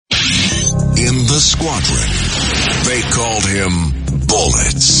squadron. They called him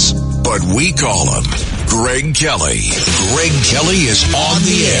Bullets, but we call him Greg Kelly. Greg Kelly is on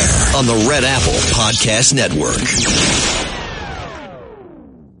the air on the Red Apple Podcast Network.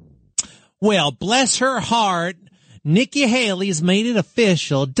 Well, bless her heart, Nikki Haley's made it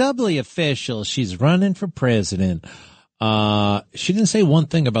official, doubly official. She's running for president. She didn't say one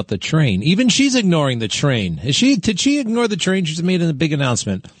thing about the train. Even she's ignoring the train. Did she ignore the train? She's made a big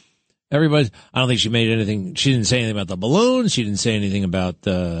announcement. I don't think she made anything. She didn't say anything about the balloons. She didn't say anything about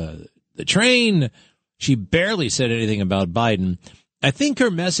the train. She barely said anything about Biden. I think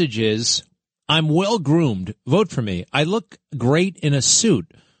her message is, I'm well groomed. Vote for me. I look great in a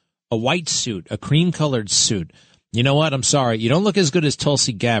suit, a white suit, a cream colored suit. You know what? I'm sorry. You don't look as good as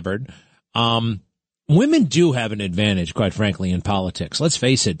Tulsi Gabbard. Women do have an advantage, quite frankly, in politics. Let's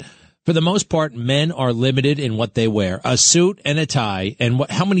face it. For the most part, men are limited in what they wear. A suit and a tie. And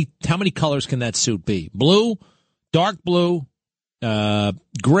how many colors can that suit be? Blue, dark blue,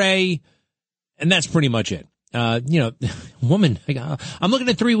 gray, and that's pretty much it. Woman, I'm looking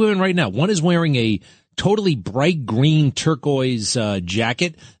at three women right now. One is wearing a totally bright green turquoise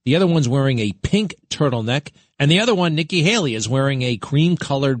jacket. The other one's wearing a pink turtleneck. And the other one, Nikki Haley, is wearing a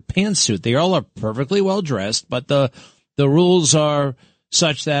cream-colored pantsuit. They all are perfectly well-dressed, but the rules are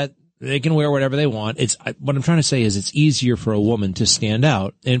such that they can wear whatever they want. What I'm trying to say is it's easier for a woman to stand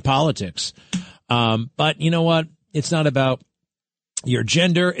out in politics. But you know what? It's not about your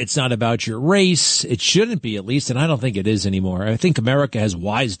gender. It's not about your race. It shouldn't be, at least, and I don't think it is anymore. I think America has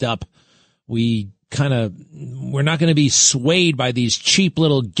wised up. We're not going to be swayed by these cheap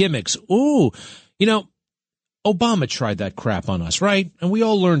little gimmicks. Ooh, Obama tried that crap on us, right? And we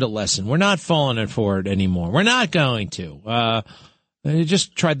all learned a lesson. We're not falling for it anymore. We're not going to. They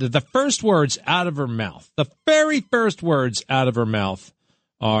just tried the first words out of her mouth. The very first words out of her mouth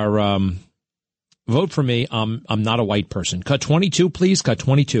are, vote for me. I'm not a white person. Cut 22, please. Cut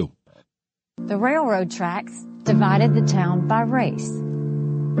 22. The railroad tracks divided the town by race.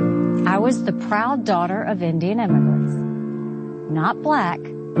 I was the proud daughter of Indian immigrants. Not black,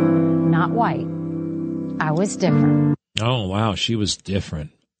 not white. I was different. Oh, wow. She was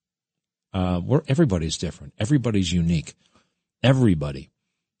different. Everybody's different. Everybody's unique. Everybody.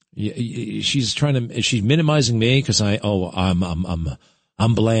 She's minimizing me because I'm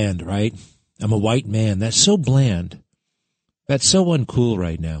bland, right? I'm a white man. That's so bland. That's so uncool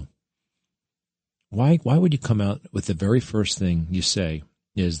right now. Why would you come out with the very first thing you say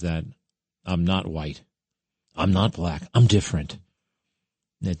is that I'm not white. I'm not black. I'm different.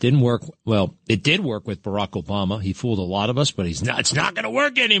 It didn't work. Well, it did work with Barack Obama. He fooled a lot of us, but it's not going to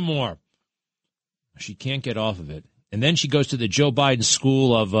work anymore. She can't get off of it. And then she goes to the Joe Biden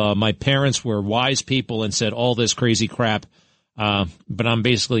school of my parents were wise people and said all this crazy crap, but I'm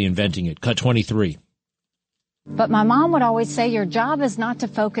basically inventing it. Cut 23. But my mom would always say your job is not to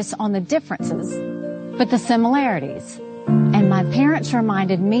focus on the differences, but the similarities. And my parents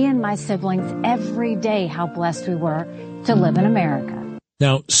reminded me and my siblings every day how blessed we were to live in America.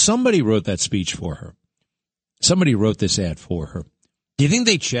 Now, somebody wrote that speech for her. Somebody wrote this ad for her. Do you think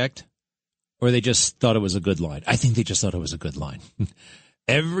they checked? Or they just thought it was a good line? I think they just thought it was a good line.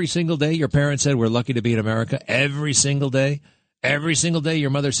 Every single day your parents said, we're lucky to be in America. Every single day. Every single day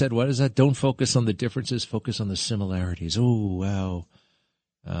your mother said, what is that? Don't focus on the differences, focus on the similarities. Oh, wow.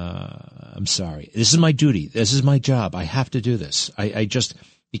 I'm sorry. This is my duty. This is my job. I have to do this.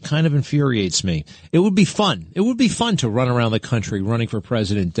 It kind of infuriates me. It would be fun. It would be fun to run around the country running for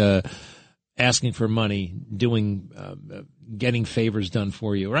president, asking for money, getting favors done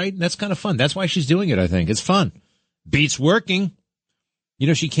for you, right? That's kind of fun. That's why she's doing it, I think. It's fun. Beats working.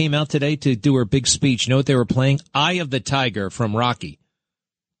 She came out today to do her big speech. You know what they were playing? Eye of the Tiger from Rocky.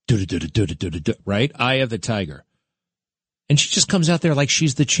 Right? Eye of the Tiger. And she just comes out there like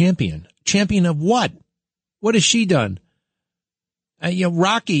she's the champion. Champion of what? What has she done?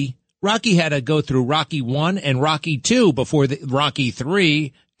 Rocky had to go through Rocky 1 and Rocky 2 before Rocky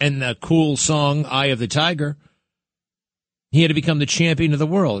 3 and the cool song Eye of the Tiger. He had to become the champion of the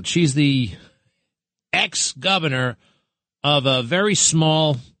world. She's the ex-governor of a very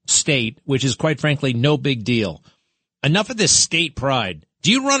small state, which is quite frankly no big deal. Enough of this state pride.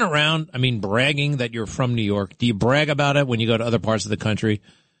 Do you run around, bragging that you're from New York? Do you brag about it when you go to other parts of the country?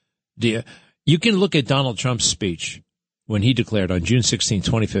 Do you? You can look at Donald Trump's speech when he declared on June 16,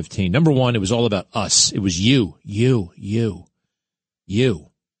 2015. Number one, it was all about us. It was you.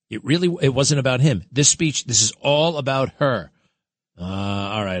 It wasn't about him. This speech, this is all about her.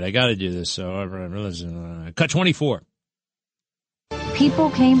 All right, I got to do this. So, cut 24.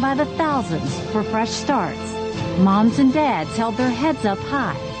 People came by the thousands for fresh starts. Moms and dads held their heads up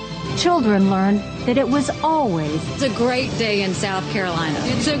high. children learned that it was always It's a great day in South Carolina.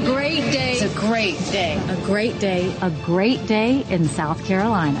 It's a great day. It's a great day. A great day. a great day in South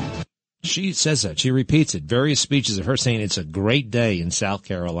Carolina. She says that. She repeats it. Various speeches of her saying it's a great day in South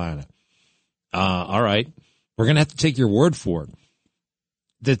Carolina. All right. We're going to have to take your word for it.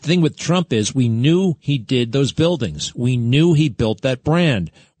 The thing with Trump is we knew he did those buildings. We knew he built that brand.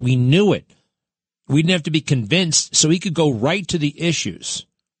 We knew it. We didn't have to be convinced, so he could go right to the issues.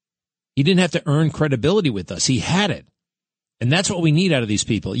 He didn't have to earn credibility with us. He had it. And that's what we need out of these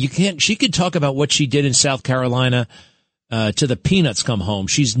people. She could talk about what she did in South Carolina to the peanuts come home.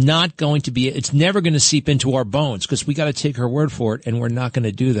 She's not going to be, it's never going to seep into our bones because we got to take her word for it, and we're not going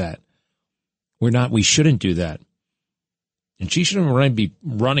to do that. We shouldn't do that. And she shouldn't be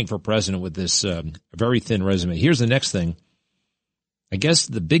running for president with this very thin resume. Here's the next thing. I guess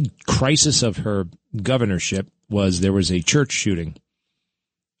the big crisis of her governorship was there was a church shooting.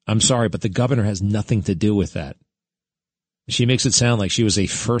 I'm sorry, but the governor has nothing to do with that. She makes it sound like she was a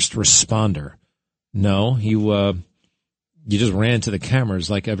first responder. No, you just ran to the cameras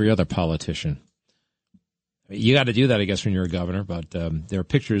like every other politician. You got to do that, I guess, when you're a governor, but there are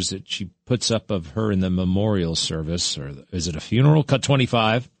pictures that she puts up of her in the memorial service, or is it a funeral? Cut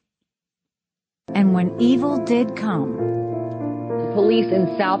 25. And when evil did come, police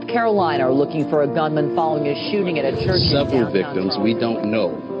in South Carolina are looking for a gunman following a shooting at a church. Several victims. We don't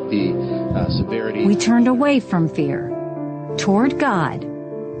know the severity. we turned away from fear toward God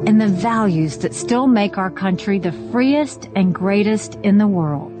and the values that still make our country the freest and greatest in the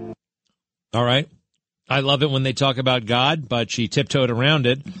world. All right. I love it when they talk about God, but she tiptoed around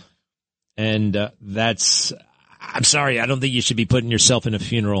it. And I'm sorry, I don't think you should be putting yourself in a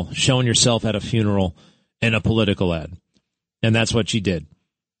funeral, showing yourself at a funeral in a political ad. And that's what she did.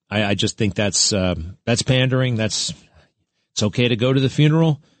 I just think that's pandering. It's okay to go to the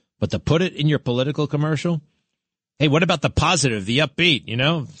funeral, but to put it in your political commercial. Hey, what about the positive, the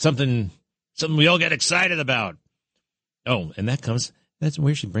upbeat, something we all get excited about? Oh, and that's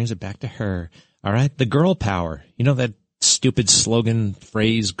where she brings it back to her. All right. The girl power. That stupid slogan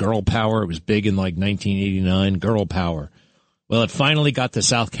phrase, girl power. It was big in like 1989, girl power. Well, it finally got to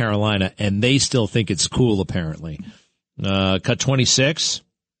South Carolina, and they still think it's cool, apparently. Cut 26.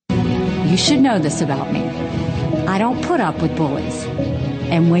 You should know this about me. I don't put up with bullies.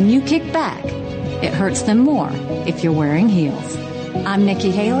 And when you kick back, it hurts them more if you're wearing heels. I'm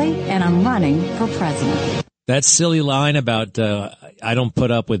Nikki Haley, and I'm running for president. That silly line about I don't put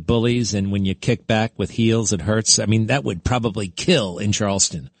up with bullies, and when you kick back with heels, it hurts. I mean, that would probably kill in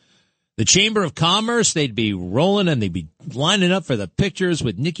Charleston. The Chamber of Commerce, they'd be rolling and they'd be lining up for the pictures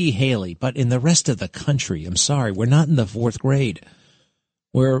with Nikki Haley. But in the rest of the country, I'm sorry, we're not in the fourth grade.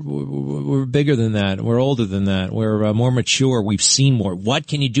 We're bigger than that. We're older than that. We're more mature. We've seen more. What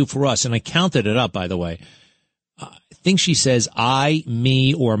can you do for us? And I counted it up, by the way. I think she says I,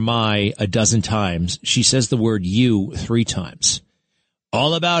 me, or my a dozen times. She says the word you 3 times.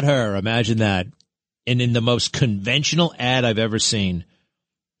 All about her. Imagine that. And in the most conventional ad I've ever seen.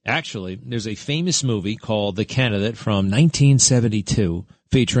 Actually, there's a famous movie called The Candidate from 1972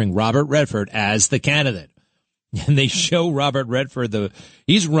 featuring Robert Redford as the candidate. And they show Robert Redford,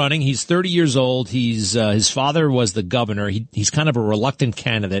 he's running, he's 30 years old, his father was the governor, he's kind of a reluctant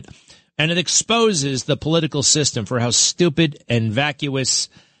candidate, and it exposes the political system for how stupid and vacuous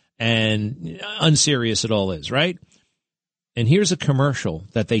and unserious it all is, right? And here's a commercial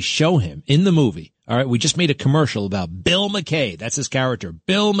that they show him in the movie. All right, we just made a commercial about Bill McKay. That's his character,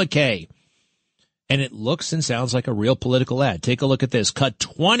 Bill McKay. And it looks and sounds like a real political ad. Take a look at this. Cut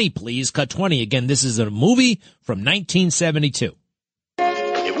 20, please. Cut 20. Again, this is a movie from 1972.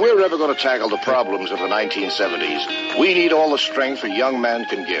 If we're ever going to tackle the problems of the 1970s, we need all the strength a young man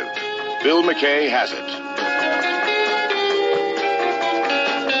can give. Bill McKay has it.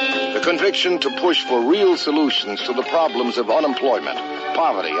 The conviction to push for real solutions to the problems of unemployment,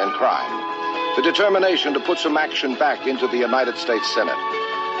 poverty, and crime. The determination to put some action back into the United States Senate.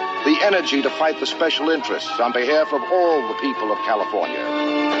 The energy to fight the special interests on behalf of all the people of California.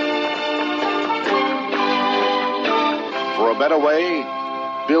 For a better way,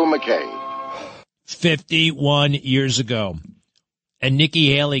 Bill McKay. 51 years ago. And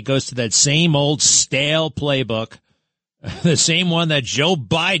Nikki Haley goes to that same old stale playbook, the same one that Joe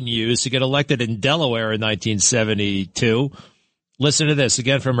Biden used to get elected in Delaware in 1972. Listen to this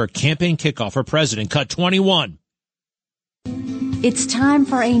again from her campaign kickoff for president. Cut 21. It's time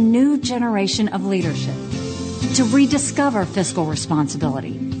for a new generation of leadership to rediscover fiscal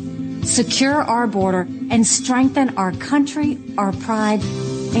responsibility, secure our border, and strengthen our country, our pride,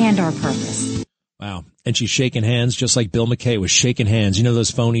 and our purpose. Wow. and she's shaking hands just like Bill McKay was shaking hands. You know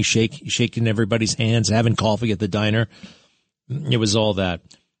those phony shaking everybody's hands, having coffee at the diner? It was all that.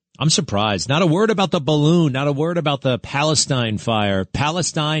 I'm surprised. Not a word about the balloon. Not a word about the Palestine fire.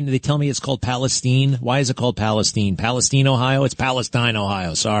 Palestine, they tell me it's called Palestine. Why is it called Palestine? Palestine, Ohio? It's Palestine,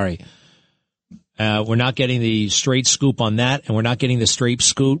 Ohio. Sorry. We're not getting the straight scoop on that, and we're not getting the straight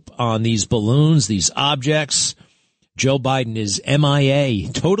scoop on these balloons, these objects. Joe Biden is MIA,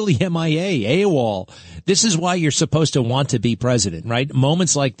 totally MIA, AWOL. This is why you're supposed to want to be president, right?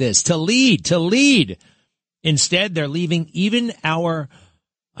 Moments like this, to lead. Instead, they're leaving even our,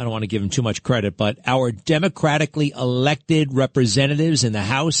 I don't want to give them too much credit, but our democratically elected representatives in the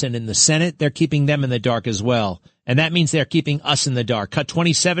House and in the Senate, they're keeping them in the dark as well. And that means they're keeping us in the dark. Cut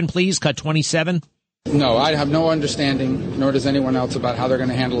 27, please. Cut 27. No, I have no understanding, nor does anyone else, about how they're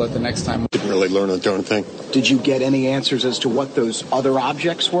going to handle it the next time. Didn't really learn a darn thing. Did you get any answers as to what those other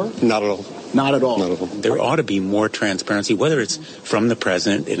objects were? Not at all. Not at all? Not at all. There ought to be more transparency, whether it's from the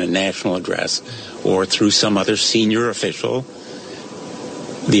president in a national address or through some other senior official.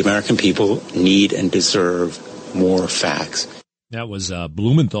 The American people need and deserve more facts. That was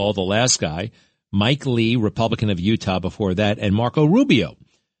Blumenthal, the last guy. Mike Lee, Republican of Utah before that, and Marco Rubio.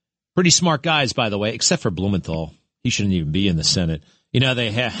 Pretty smart guys, by the way, except for Blumenthal. He shouldn't even be in the Senate. You know,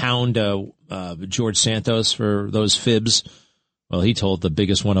 they hound George Santos for those fibs. Well, he told the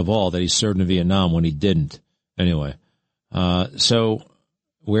biggest one of all that he served in Vietnam when he didn't. Anyway, so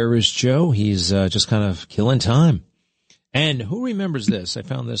where is Joe? He's just kind of killing time. And who remembers this? I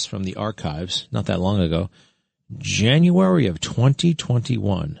found this from the archives not that long ago. January of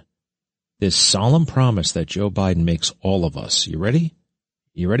 2021. This solemn promise that Joe Biden makes all of us. You ready?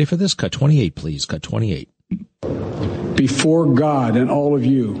 You ready for this? Cut 28, please. Cut 28. Before God and all of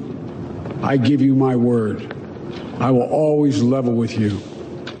you, I give you my word. I will always level with you.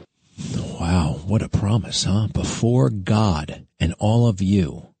 Wow, what a promise, huh? Before God and all of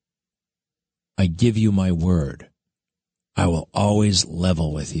you, I give you my word. I will always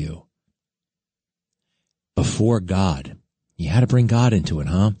level with you. Before God. You had to bring God into it,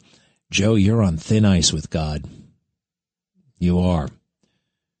 huh? Joe, you're on thin ice with God. You are.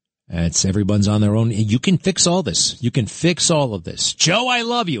 It's everyone's on their own. You can fix all this. You can fix all of this. Joe, I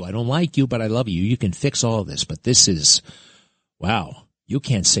love you. I don't like you, but I love you. You can fix all of this. But this is, wow, you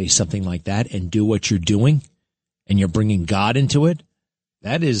can't say something like that and do what you're doing, and you're bringing God into it.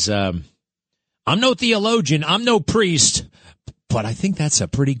 That is, I'm no theologian. I'm no priest, but I think that's a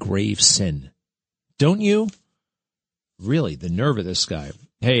pretty grave sin. Don't you? Really, the nerve of this guy.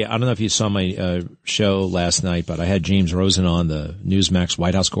 Hey, I don't know if you saw my show last night, but I had James Rosen on, the Newsmax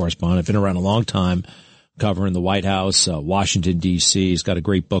White House correspondent. Been around a long time covering the White House, Washington, D.C. He's got a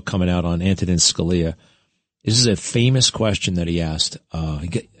great book coming out on Antonin Scalia. This is a famous question that he asked.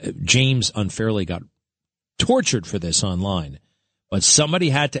 James unfairly got tortured for this online, but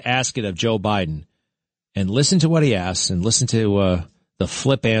somebody had to ask it of Joe Biden. And listen to what he asked, and listen to the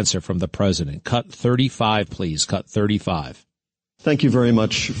flip answer from the president. Cut 35, please. Cut 35. Thank you very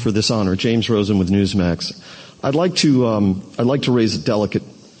much for this honor. James Rosen with Newsmax. I'd like to raise a delicate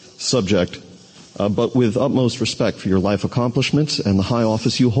subject, but with utmost respect for your life accomplishments and the high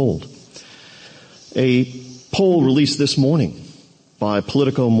office you hold. A poll released this morning by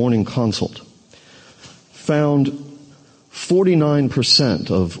Politico Morning Consult found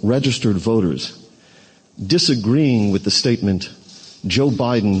 49% of registered voters disagreeing with the statement, Joe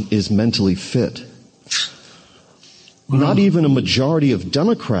Biden is mentally fit. Not even a majority of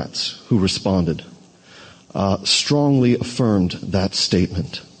Democrats who responded strongly affirmed that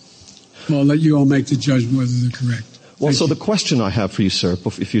statement. Well, I'll let you all make the judgment whether they're correct. Well, so the question I have for you, sir,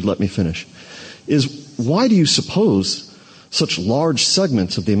 if you'd let me finish, is why do you suppose such large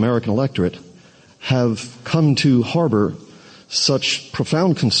segments of the American electorate have come to harbor such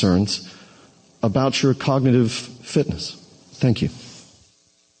profound concerns about your cognitive fitness? Thank you.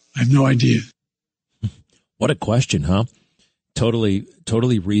 I have no idea. What a question, huh? Totally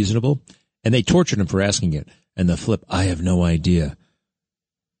reasonable. And they tortured him for asking it. And the flip, I have no idea.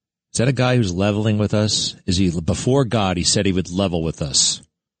 Is that a guy who's leveling with us? Is he, before God, he said he would level with us.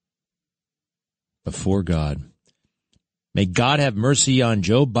 Before God. May God have mercy on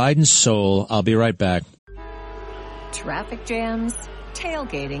Joe Biden's soul. I'll be right back. Traffic jams,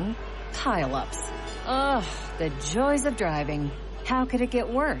 tailgating, pile-ups. Ugh, the joys of driving. How could it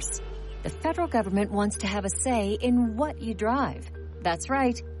get worse? The federal government wants to have a say in what you drive. That's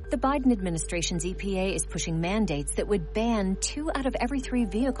right. The Biden administration's EPA is pushing mandates that would ban 2 out of every 3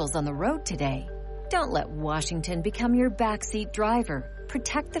 vehicles on the road today. Don't let Washington become your backseat driver.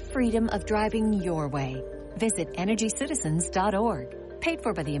 Protect the freedom of driving your way. Visit EnergyCitizens.org. Paid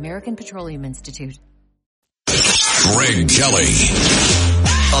for by the American Petroleum Institute. Greg Kelly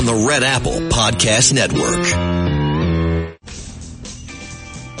on the Red Apple Podcast Network.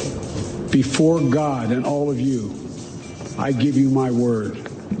 Before God and all of you, I give you my word.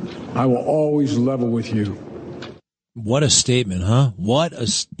 I will always level with you. What a statement, huh?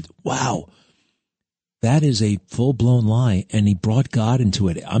 Wow. That is a full-blown lie, and he brought God into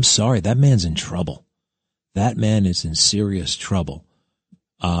it. I'm sorry, that man's in trouble. That man is in serious trouble.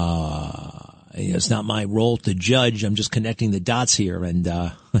 It's not my role to judge. I'm just connecting the dots here. And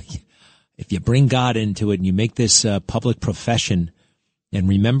if you bring God into it and you make this public profession, and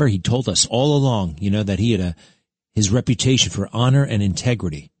remember, he told us all along, that he had his reputation for honor and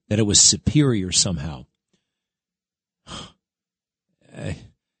integrity, that it was superior somehow.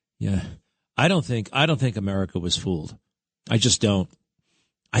 Yeah, I don't think America was fooled. I just don't.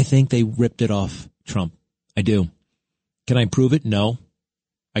 I think they ripped it off Trump. I do. Can I prove it? No.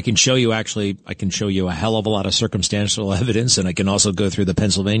 I can show you a hell of a lot of circumstantial evidence, and I can also go through the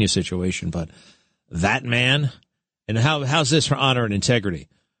Pennsylvania situation, but that man, and how's this for honor and integrity?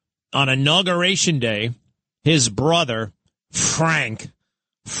 On Inauguration Day, his brother, Frank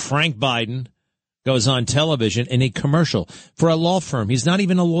Biden, goes on television in a commercial for a law firm. He's not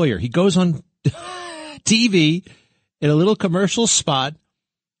even a lawyer. He goes on TV in a little commercial spot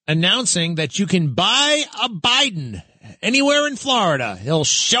announcing that you can buy a Biden anywhere in Florida. He'll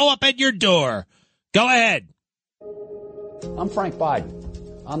show up at your door. Go ahead. I'm Frank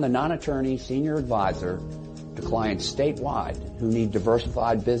Biden. I'm the non-attorney senior advisor to clients statewide who need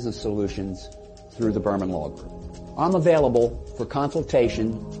diversified business solutions through the Berman Law Group. I'm available for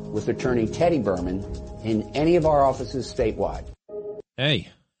consultation with attorney Teddy Berman in any of our offices statewide. Hey,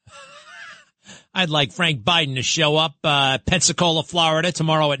 I'd like Frank Biden to show up Pensacola, Florida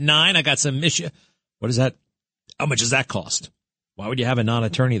tomorrow at 9. I got some issue. What is that? How much does that cost? Why would you have a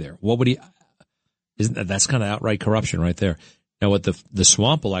non-attorney there? What would he? That's kind of outright corruption right there. Now, what the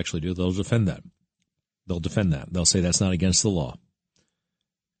swamp will actually do, they'll defend that. They'll say that's not against the law.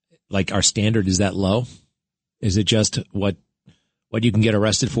 Like, our standard is that low? Is it just what you can get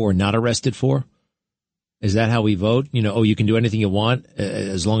arrested for or not arrested for? Is that how we vote? You can do anything you want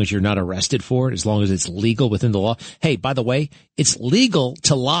as long as you're not arrested for it, as long as it's legal within the law. Hey, by the way, it's legal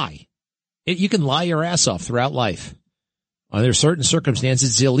to lie. You can lie your ass off throughout life. Under certain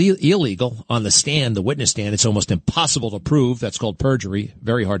circumstances, it's illegal. On the stand, the witness stand, it's almost impossible to prove. That's called perjury.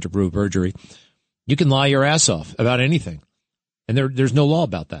 Very hard to prove perjury. You can lie your ass off about anything. And there's no law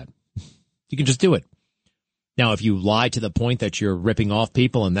about that. You can just do it. Now, if you lie to the point that you're ripping off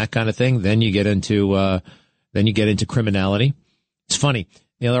people and that kind of thing, then you get into criminality. It's funny.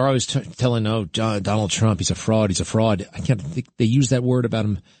 They're always telling, Donald Trump, he's a fraud. I can't think they use that word about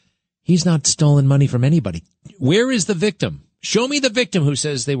him. He's not stolen money from anybody. Where is the victim? Show me the victim who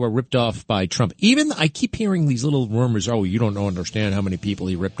says they were ripped off by Trump. Even I keep hearing these little rumors. Oh, you don't understand how many people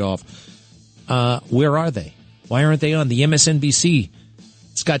he ripped off. Where are they? Why aren't they on the MSNBC?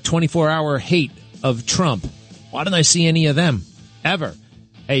 It's got 24-hour hate of Trump. Why don't I see any of them ever?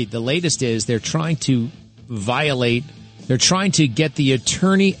 Hey, the latest is they're trying to get the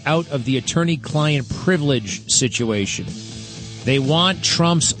attorney out of the attorney-client privilege situation. They want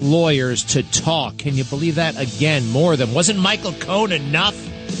Trump's lawyers to talk. Can you believe that? Again, more of them. Wasn't Michael Cohen enough?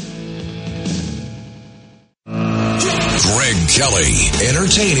 Greg Kelly,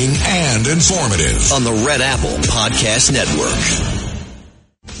 entertaining and informative on the Red Apple Podcast Network.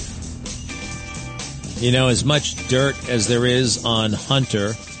 As much dirt as there is on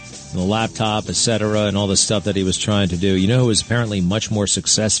Hunter, the laptop, etc., and all the stuff that he was trying to do, who was apparently much more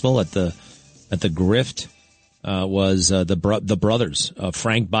successful at the grift was the brothers,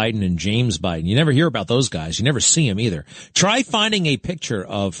 Frank Biden and James Biden. You never hear about those guys. You never see them either. Try finding a picture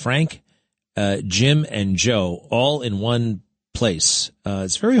of Frank, Jim, and Joe all in one place.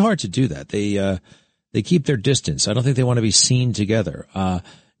 It's very hard to do that. They keep their distance. I don't think they want to be seen together.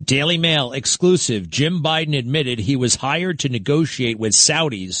 Daily Mail exclusive. Jim Biden admitted he was hired to negotiate with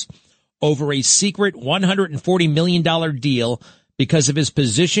Saudis over a secret $140 million deal because of his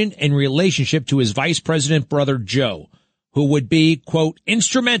position and relationship to his vice president brother Joe, who would be, quote,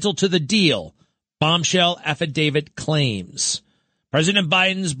 instrumental to the deal, bombshell affidavit claims. President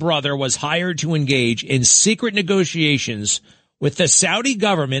Biden's brother was hired to engage in secret negotiations with the Saudi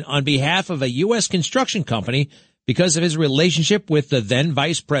government on behalf of a U.S. construction company because of his relationship with the then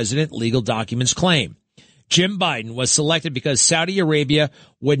vice president, legal documents claim. Jim Biden was selected because Saudi Arabia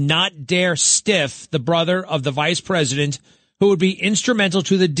would not dare stiff the brother of the vice president who would be instrumental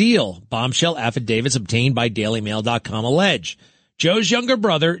to the deal, bombshell affidavits obtained by DailyMail.com allege. Joe's younger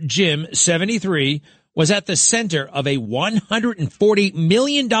brother, Jim, 73, was at the center of a $140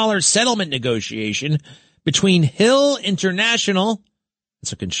 million settlement negotiation between Hill International,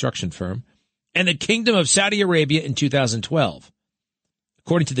 that's a construction firm, and the Kingdom of Saudi Arabia in 2012.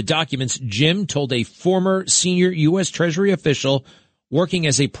 According to the documents, Jim told a former senior U.S. Treasury official working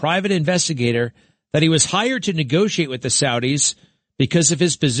as a private investigator that he was hired to negotiate with the Saudis because of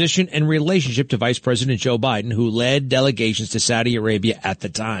his position and relationship to Vice President Joe Biden, who led delegations to Saudi Arabia at the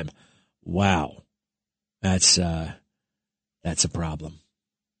time. Wow. That's a problem.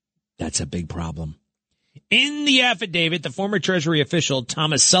 That's a big problem. In the affidavit, the former Treasury official,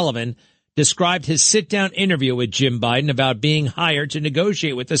 Thomas Sullivan, described his sit-down interview with Jim Biden about being hired to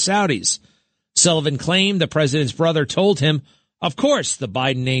negotiate with the Saudis. Sullivan claimed the president's brother told him, of course, the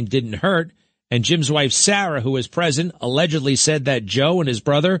Biden name didn't hurt, and Jim's wife, Sarah, who was present, allegedly said that Joe and his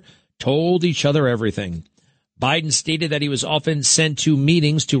brother told each other everything. Biden stated that he was often sent to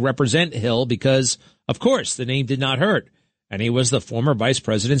meetings to represent Hill because, of course, the name did not hurt, and he was the former vice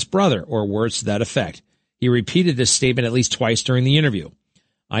president's brother, or words to that effect. He repeated this statement at least twice during the interview.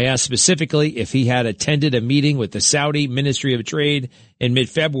 I asked specifically if he had attended a meeting with the Saudi Ministry of Trade in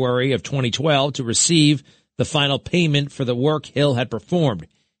mid-February of 2012 to receive the final payment for the work Hill had performed.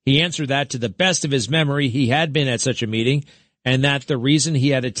 He answered that to the best of his memory, he had been at such a meeting, and that the reason he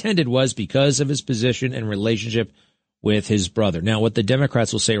had attended was because of his position and relationship with his brother. Now, what the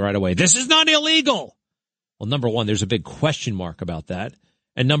Democrats will say right away, this is not illegal. Well, number one, there's a big question mark about that.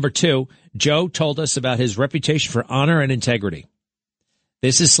 And number two, Joe told us about his reputation for honor and integrity.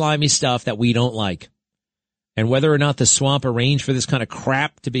 This is slimy stuff that we don't like. And whether or not the swamp arranged for this kind of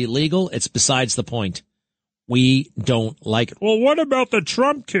crap to be legal, it's besides the point. We don't like it. Well, what about the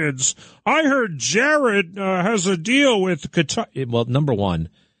Trump kids? I heard Jared has a deal with Qatar. Well, number one,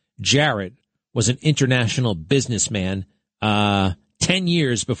 Jared was an international businessman 10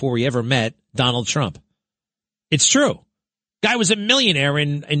 years before he ever met Donald Trump. It's true. Guy was a millionaire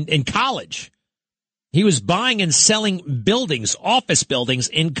in college. He was buying and selling buildings, office buildings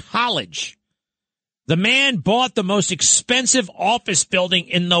in college. The man bought the most expensive office building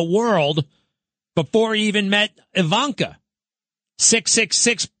in the world before he even met Ivanka.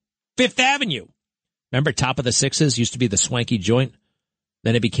 666 Fifth Avenue. Remember, Top of the Sixes used to be the swanky joint?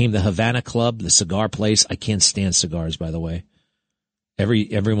 Then it became the Havana Club, the cigar place. I can't stand cigars, by the way.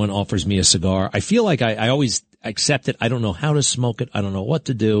 Everyone offers me a cigar. I feel like I always accept it. I don't know how to smoke it. I don't know what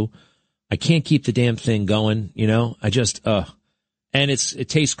to do. I can't keep the damn thing going, you know? I just, and it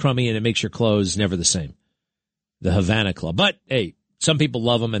tastes crummy and it makes your clothes never the same. The Havana Club. But, hey, some people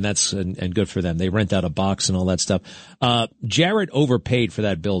love them and that's, and good for them. They rent out a box and all that stuff. Jared overpaid for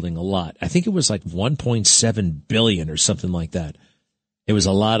that building a lot. I think it was like $1.7 billion or something like that. It was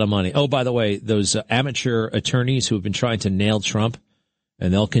a lot of money. Oh, by the way, those amateur attorneys who have been trying to nail Trump,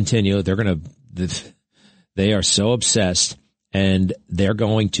 and they'll continue, they are so obsessed. And they're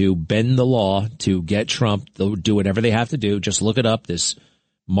going to bend the law to get Trump. They'll do whatever they have to do. Just look it up. This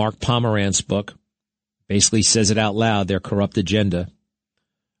Mark Pomerantz book basically says it out loud, their corrupt agenda.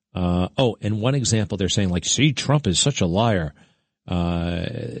 And one example, they're saying, like, see, Trump is such a liar.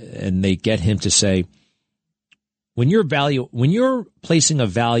 And they get him to say, when you're placing a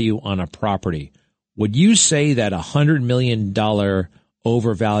value on a property, would you say that $100 million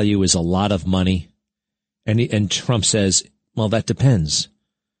overvalue is a lot of money? And Trump says, well, that depends.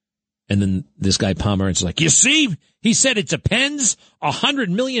 And then this guy Pomerantz is like, you see, he said it depends. $100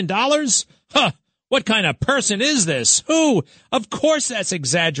 million? Huh. What kind of person is this? Who? Of course that's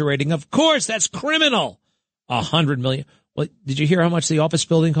exaggerating. Of course that's criminal. $100 million. Well, did you hear how much the office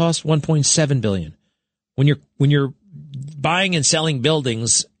building cost? $1.7 billion. When you're buying and selling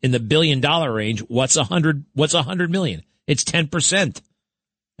buildings in the $1 billion range, what's $100 million? It's 10%.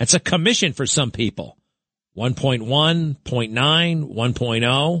 That's a commission for some people. 1.1, 0.9,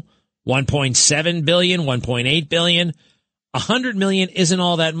 1.0, 1.7 billion, 1.8 billion. 100 million isn't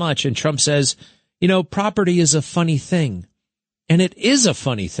all that much. And Trump says, you know, property is a funny thing. And it is a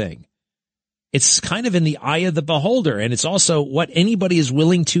funny thing. It's kind of in the eye of the beholder. And it's also what anybody is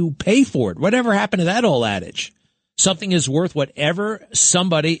willing to pay for it. Whatever happened to that old adage? Something is worth whatever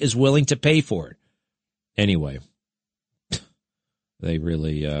somebody is willing to pay for it. Anyway, they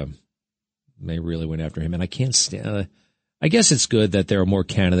really went after him, and I can't stand. I guess it's good that there are more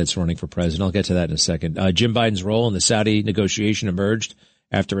candidates running for president. I'll get to that in a second. Jim Biden's role in the Saudi negotiation emerged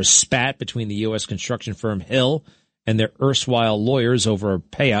after a spat between the U.S. construction firm Hill and their erstwhile lawyers over a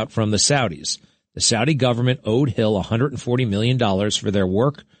payout from the Saudis. The Saudi government owed Hill $140 million for their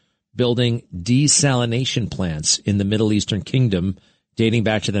work building desalination plants in the Middle Eastern kingdom dating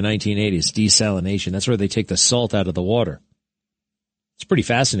back to the 1980s. Desalination, that's where they take the salt out of the water. It's pretty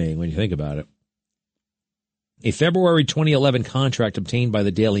fascinating when you think about it. A February 2011 contract obtained by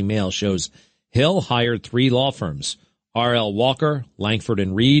the Daily Mail shows Hill hired 3 law firms, R.L. Walker, Langford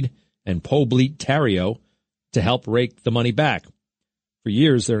and Reed, and Poblet Theriault, to help rake the money back. For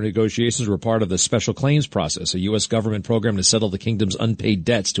years, their negotiations were part of the Special Claims Process, a U.S. government program to settle the kingdom's unpaid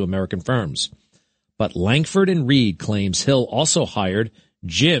debts to American firms. But Langford and Reed claims Hill also hired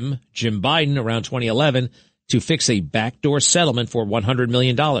Jim Biden around 2011 to fix a backdoor settlement for $100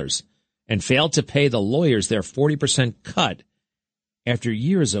 million and failed to pay the lawyers their 40% cut after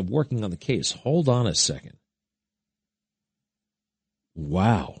years of working on the case. Hold on a second.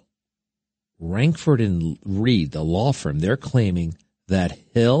 Wow. Langford and Reed, the law firm, they're claiming that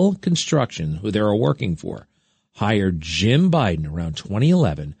Hill Construction, who they were working for, hired Jim Biden around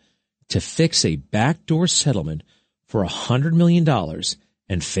 2011 to fix a backdoor settlement for $100 million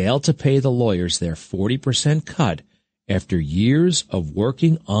and failed to pay the lawyers their 40% cut after years of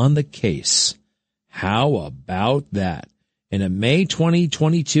working on the case. How about that? In a May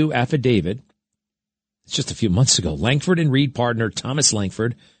 2022 affidavit, it's just a few months ago, Langford and Reed partner Thomas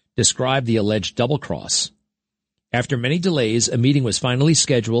Langford described the alleged double cross. After many delays, a meeting was finally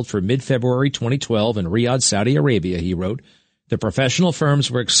scheduled for mid-February 2012 in Riyadh, Saudi Arabia, he wrote. The professional firms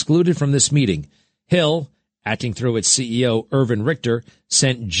were excluded from this meeting. Hill, acting through its CEO, Irvin Richter,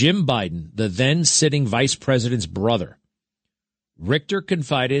 sent Jim Biden, the then sitting vice president's brother. Richter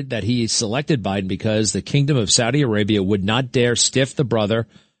confided that he selected Biden because the Kingdom of Saudi Arabia would not dare stiff the brother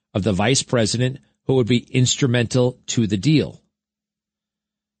of the vice president who would be instrumental to the deal.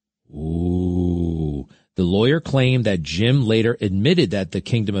 Ooh. The lawyer claimed that Jim later admitted that the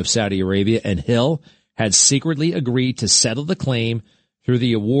Kingdom of Saudi Arabia and Hill had secretly agreed to settle the claim through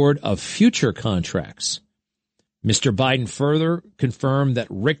the award of future contracts. Mr. Biden further confirmed that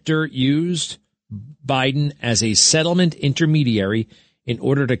Richter used Biden as a settlement intermediary in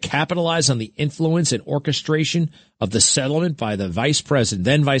order to capitalize on the influence and orchestration of the settlement by the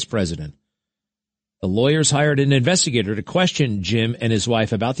then vice president. The lawyers hired an investigator to question Jim and his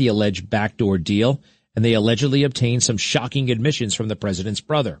wife about the alleged backdoor deal, and they allegedly obtained some shocking admissions from the president's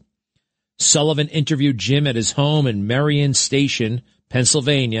brother. Sullivan interviewed Jim at his home in Marion Station,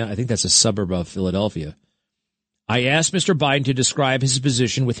 Pennsylvania. I think that's a suburb of Philadelphia. I asked Mr. Biden to describe his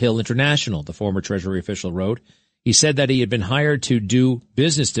position with Hill International, the former Treasury official wrote. He said that he had been hired to do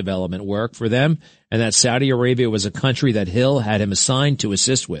business development work for them and that Saudi Arabia was a country that Hill had him assigned to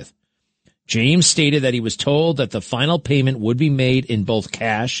assist with. James stated that he was told that the final payment would be made in both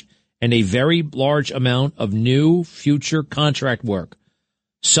cash and a very large amount of new future contract work.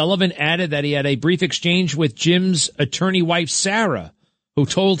 Sullivan added that he had a brief exchange with Jim's attorney wife, Sarah, who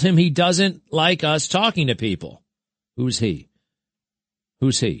told him he doesn't like us talking to people. Who's he?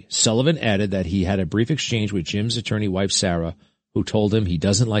 Sullivan added that he had a brief exchange with Jim's attorney wife, Sarah, who told him he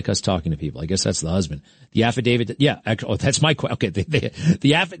doesn't like us talking to people. I guess that's the husband. The affidavit, that's my question. Okay,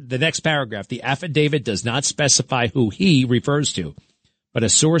 the next paragraph, the affidavit does not specify who he refers to, but a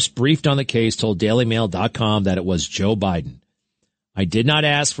source briefed on the case told DailyMail.com that it was Joe Biden. I did not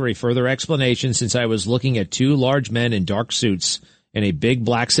ask for a further explanation since I was looking at 2 large men in dark suits in a big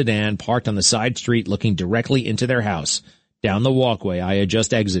black sedan parked on the side street looking directly into their house down the walkway I had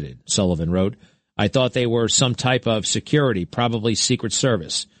just exited, Sullivan wrote. I thought they were some type of security, probably Secret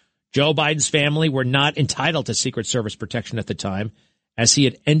Service. Joe Biden's family were not entitled to Secret Service protection at the time, as he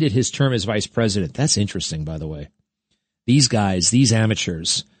had ended his term as vice president. That's interesting, by the way. These guys, these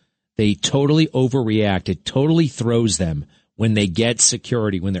amateurs, they totally overreact. It totally throws them when they get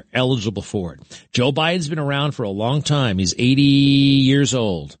security, when they're eligible for it. Joe Biden's been around for a long time. He's 80 years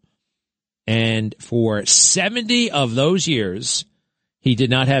old. And for 70 of those years, he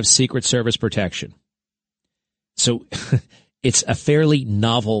did not have Secret Service protection. So it's a fairly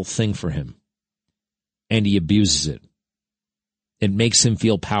novel thing for him. And he abuses it. It makes him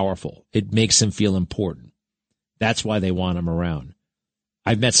feel powerful. It makes him feel important. That's why they want him around.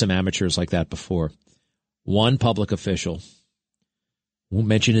 I've met some amateurs like that before. One public official, won't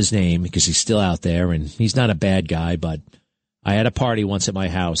mention his name because he's still out there and he's not a bad guy, but I had a party once at my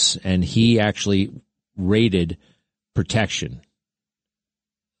house and he actually raided protection.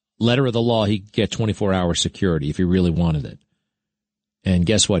 Letter of the law, he'd get 24-hour security if he really wanted it. And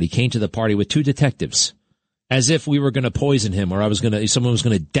guess what? He came to the party with 2 detectives, as if we were going to poison him or someone was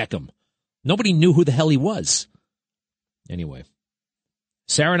going to deck him. Nobody knew who the hell he was. Anyway,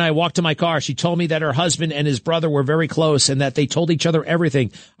 Sarah and I walked to my car. She told me that her husband and his brother were very close and that they told each other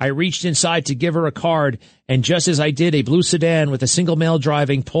everything. I reached inside to give her a card, and just as I did, a blue sedan with a single male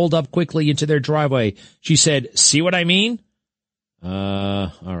driving pulled up quickly into their driveway. She said, "See what I mean?"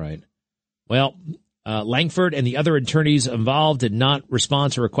 All right. Well, Langford and the other attorneys involved did not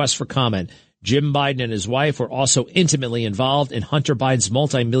respond to requests for comment. Jim Biden and his wife were also intimately involved in Hunter Biden's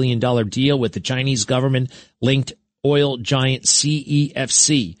multi-million-dollar deal with the Chinese government-linked oil giant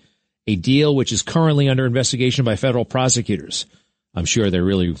CEFC, a deal which is currently under investigation by federal prosecutors. I'm sure they're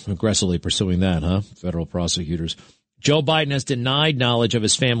really aggressively pursuing that, huh? Federal prosecutors. Joe Biden has denied knowledge of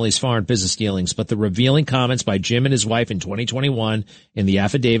his family's foreign business dealings, but the revealing comments by Jim and his wife in 2021 in the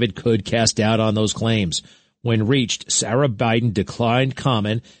affidavit could cast doubt on those claims. When reached, Sarah Biden declined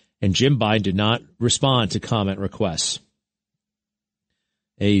comment, and Jim Biden did not respond to comment requests.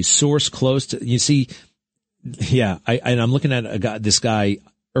 A source close to, you see, yeah, I'm looking at this guy,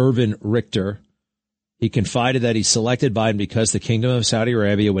 Irvin Richter. He confided that he selected Biden because the Kingdom of Saudi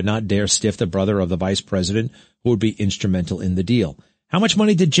Arabia would not dare stiff the brother of the vice president who would be instrumental in the deal. How much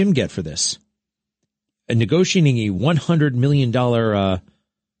money did Jim get for this? Negotiating a $100 million, I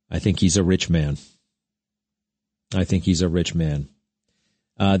think he's a rich man.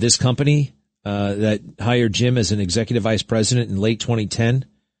 This company that hired Jim as an executive vice president in late 2010,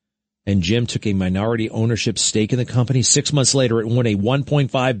 and Jim took a minority ownership stake in the company. 6 months later, it won a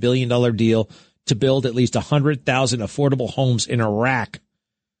 $1.5 billion deal to build at least 100,000 affordable homes in Iraq,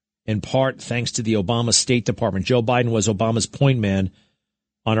 in part thanks to the Obama State Department. Joe Biden was Obama's point man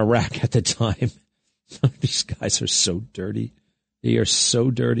on Iraq at the time. These guys are so dirty. They are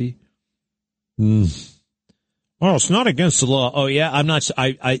so dirty. Oh, it's not against the law. Oh, yeah, I'm not.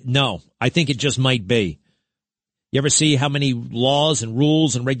 No, I think it just might be. You ever see how many laws and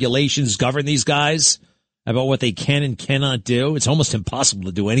rules and regulations govern these guys about what they can and cannot do? It's almost impossible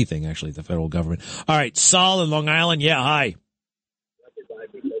to do anything, actually, the federal government. All right, Saul in Long Island. Yeah, hi.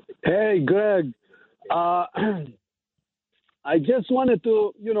 Hey, Greg. I just wanted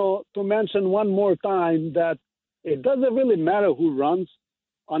to mention one more time that it doesn't really matter who runs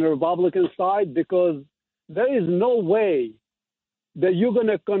on the Republican side, because there is no way that you're going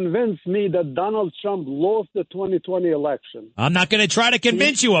to convince me that Donald Trump lost the 2020 election. I'm not going to try to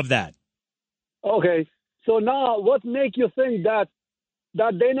convince you of that. Okay. So now what makes you think that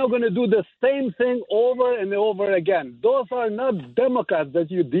they're not going to do the same thing over and over again? Those are not Democrats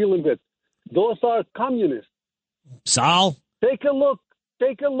that you're dealing with. Those are communists. Sal? Take a look,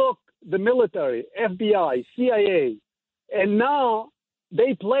 the military, FBI, CIA, and now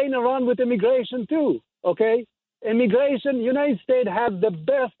they playing around with immigration too, okay? Immigration, United States has the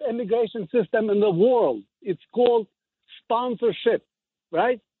best immigration system in the world. It's called sponsorship,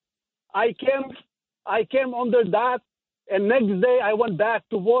 right? I came under that, and next day I went back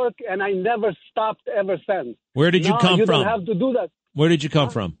to work, and I never stopped ever since. Where did you come from? You don't have to do that. Where did you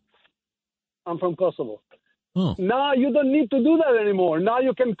come from? I'm from Kosovo. Oh. Now you don't need to do that anymore. Now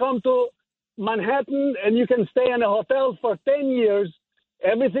you can come to Manhattan, and you can stay in a hotel for 10 years.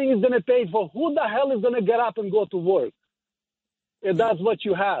 Everything is going to pay for. Who the hell is going to get up and go to work if that's what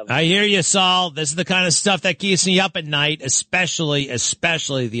you have? I hear you, Saul. This is the kind of stuff that keeps me up at night, especially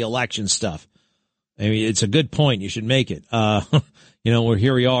the election stuff. I mean, it's a good point. You should make it.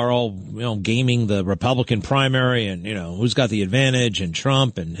 Here we are all, gaming the Republican primary and, who's got the advantage and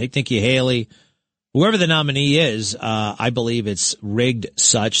Trump and Nikki Haley. Whoever the nominee is, I believe it's rigged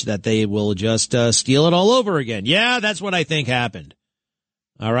such that they will just steal it all over again. Yeah, that's what I think happened.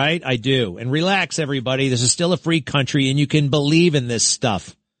 All right, I do. And relax, everybody. This is still a free country, and you can believe in this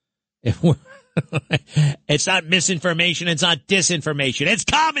stuff. It's not misinformation. It's not disinformation. It's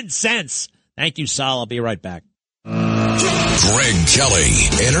common sense. Thank you, Sal. I'll be right back. Greg Kelly,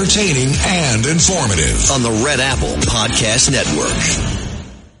 entertaining and informative on the Red Apple Podcast Network.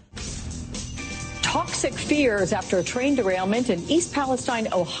 Toxic fears after a train derailment in East Palestine,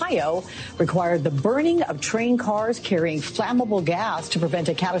 Ohio, required the burning of train cars carrying flammable gas to prevent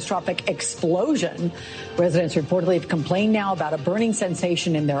a catastrophic explosion. Residents reportedly have complained now about a burning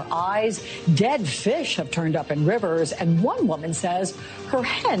sensation in their eyes. Dead fish have turned up in rivers, and one woman says her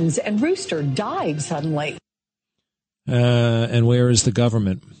hens and rooster died suddenly. And where is the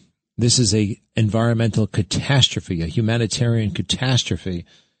government? This is a environmental catastrophe, a humanitarian catastrophe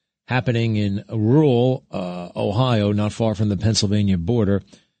happening in rural Ohio, not far from the Pennsylvania border.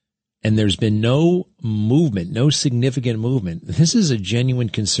 And there's been no movement, no significant movement. This is a genuine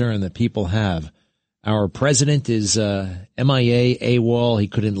concern that people have. Our president is MIA, AWOL. He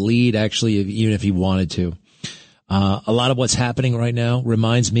couldn't lead, actually, even if he wanted to. A lot of what's happening right now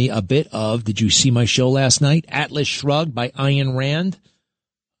reminds me a bit of, did you see my show last night? Atlas Shrugged by Ayn Rand.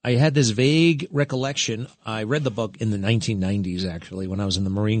 I had this vague recollection. I read the book in the 1990s, actually, when I was in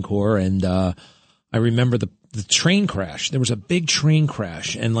the Marine Corps, and I remember the train crash. There was a big train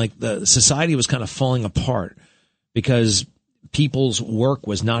crash, and the society was kind of falling apart because people's work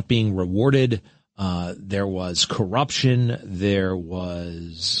was not being rewarded. There was corruption. There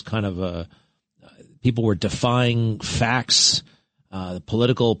was kind of People were defying facts. The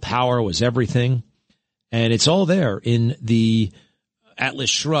political power was everything. And it's all there in the Atlas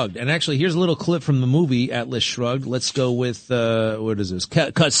Shrugged. And actually, here's a little clip from the movie Atlas Shrugged. Let's go with, what is this?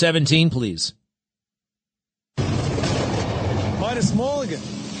 Cut 17, please. Midas Mulligan.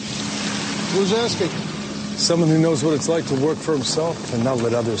 Who's asking? Someone who knows what it's like to work for himself and not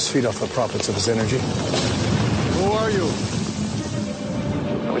let others feed off the profits of his energy. Who are you?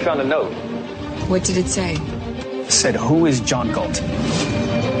 We found a note. What did it say? It said, who is John Galt?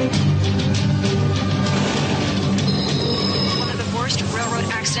 One of the worst railroad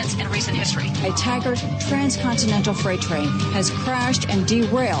accidents in recent history. A Taggart transcontinental freight train has crashed and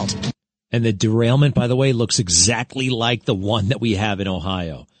derailed. And the derailment, by the way, looks exactly like the one that we have in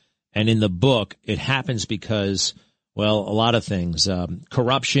Ohio. And in the book, it happens because, well, a lot of things,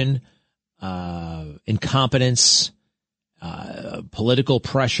 corruption, incompetence, political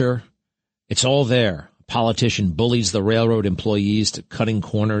pressure. It's all there. A politician bullies the railroad employees to cutting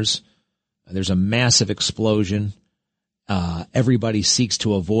corners. There's a massive explosion. Everybody seeks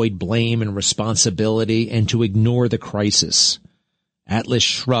to avoid blame and responsibility and to ignore the crisis. Atlas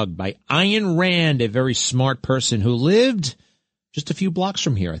Shrugged by Ayn Rand, a very smart person who lived just a few blocks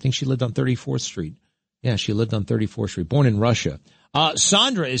from here. I think she lived on 34th Street. Yeah, she lived on 34th Street, born in Russia.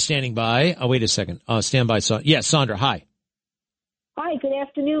 Sandra is standing by. Oh, wait a second. Stand by. Yes, Sandra, hi. Hi, good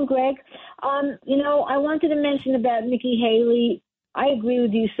afternoon, Greg. I wanted to mention about Nikki Haley. I agree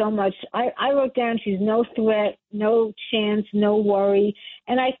with you so much. I wrote down she's no threat, no chance, no worry.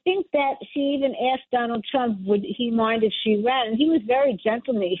 And I think that she even asked Donald Trump, would he mind if she ran? And he was very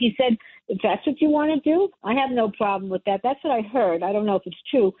gentlemanly. He said, if that's what you want to do, I have no problem with that. That's what I heard. I don't know if it's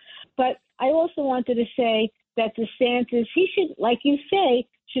true. But I also wanted to say that DeSantis, he should, like you say,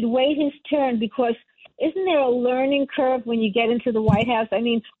 should wait his turn, because isn't there a learning curve when you get into the White House? I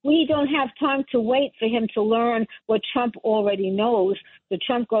mean, we don't have time to wait for him to learn what Trump already knows. So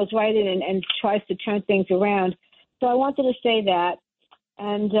Trump goes right in and tries to turn things around. So I wanted to say that.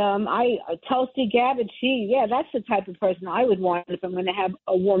 And Tulsi Gabbard, that's the type of person I would want if I'm going to have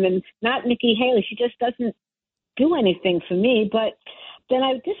a woman, not Nikki Haley. She just doesn't do anything for me. But then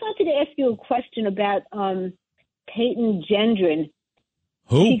I just wanted to ask you a question about Peyton Gendron.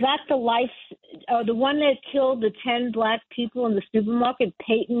 Who? She got the the one that killed the 10 black people in the supermarket,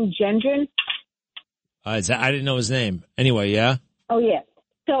 Peyton Gendron. I didn't know his name. Anyway, yeah? Oh, yeah.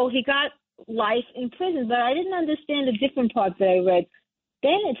 So he got life in prison, but I didn't understand the different parts that I read.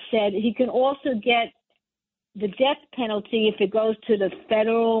 Then it said he can also get the death penalty if it goes to the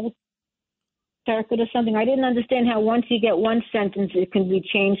federal circuit or something. I didn't understand how once you get one sentence, it can be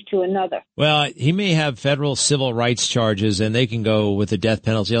changed to another. Well, he may have federal civil rights charges, and they can go with the death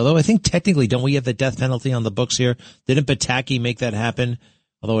penalty. Although I think technically, don't we have the death penalty on the books here? Didn't Pataki make that happen?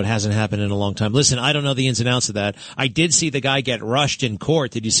 Although it hasn't happened in a long time. Listen, I don't know the ins and outs of that. I did see the guy get rushed in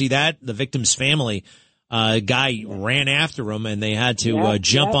court. Did you see that? The victim's family, guy ran after him, and they had to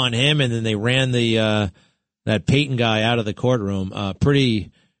jump on him, and then they ran that Peyton guy out of the courtroom.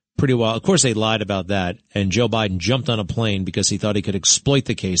 Pretty well. Of course, they lied about that. And Joe Biden jumped on a plane because he thought he could exploit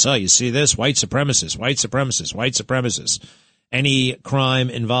the case. Oh, you see this? White supremacists, white supremacists, white supremacists. Any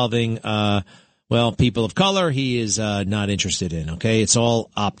crime involving, people of color, he is not interested in. Okay. It's all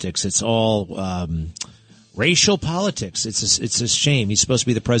optics. It's all racial politics. It's a shame. He's supposed to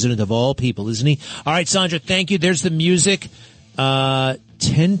be the president of all people, isn't he? All right, Sandra, thank you. There's the music. 10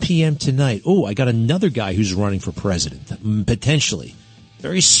 p.m. tonight. Oh, I got another guy who's running for president, potentially.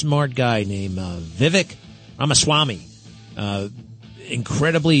 Very smart guy named Vivek Ramaswamy.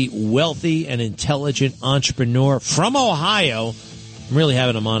 Incredibly wealthy and intelligent entrepreneur from Ohio. I'm really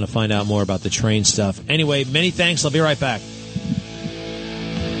having him on to find out more about the train stuff. Anyway, many thanks. I'll be right back.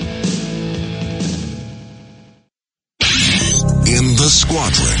 In the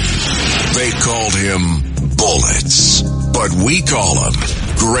squadron, they called him Bullets, but we call him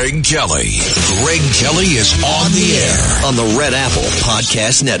Greg Kelly. Greg Kelly is on the air on the Red Apple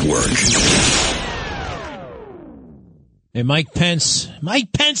Podcast Network. Hey, Mike Pence.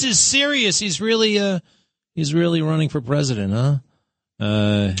 Mike Pence is serious. He's really running for president, huh?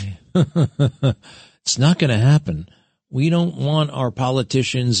 It's not going to happen. We don't want our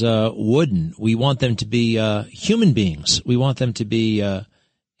politicians wooden. We want them to be human beings. We want them to be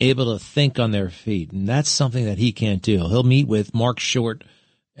able to think on their feet, and that's something that he can't do. He'll meet with Mark Short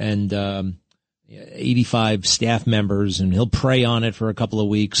and 85 staff members, and he'll pray on it for a couple of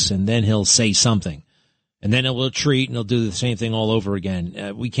weeks, and then he'll say something. And then he'll retreat, and he'll do the same thing all over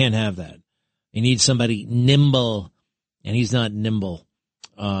again. We can't have that. You need somebody nimble, and he's not nimble.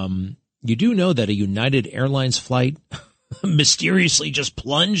 You do know that a United Airlines flight mysteriously just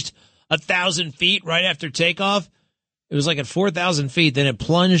plunged 1,000 feet right after takeoff. It was like at 4,000 feet. Then it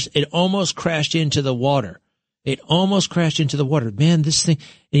plunged. It almost crashed into the water. Man, this thing.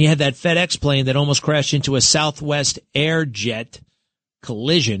 And you had that FedEx plane that almost crashed into a Southwest Airjet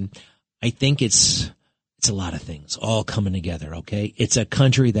collision. I think it's a lot of things all coming together, okay? It's a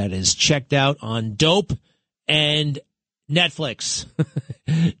country that is checked out on dope and Netflix.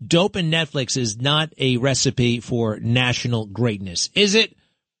 Dope and Netflix is not a recipe for national greatness, is it?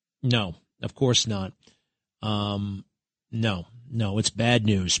 No, of course not. No, it's bad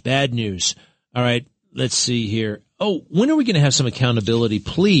news. All right, let's see here. Oh, when are we going to have some accountability,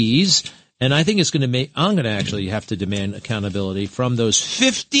 please? And I think I'm going to actually have to demand accountability from those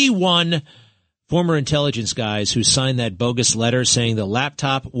 51 former intelligence guys who signed that bogus letter saying the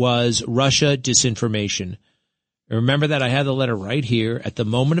laptop was Russia disinformation. Remember that I have the letter right here at the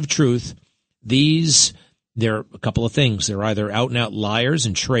moment of truth. They're a couple of things. They're either out and out liars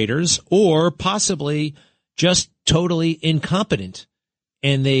and traitors or possibly just totally incompetent.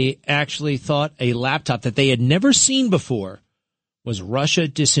 And they actually thought a laptop that they had never seen before was Russia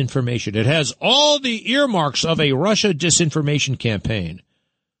disinformation. It has all the earmarks of a Russia disinformation campaign.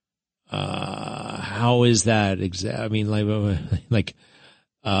 How is that? I mean,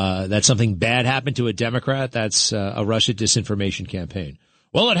 that something bad happened to a Democrat? That's a Russia disinformation campaign.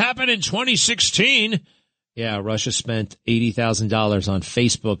 Well, it happened in 2016. Yeah, Russia spent $80,000 on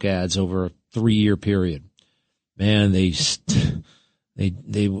Facebook ads over a 3-year period. Man, you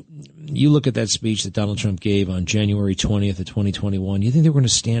look at that speech that Donald Trump gave on January 20th of 2021. You think they were going to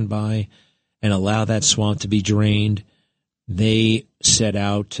stand by and allow that swamp to be drained? They set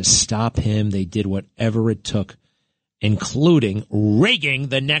out to stop him. They did whatever it took, including rigging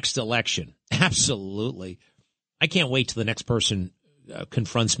the next election. Absolutely. I can't wait till the next person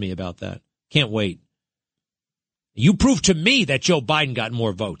confronts me about that. Can't wait. You prove to me that Joe Biden got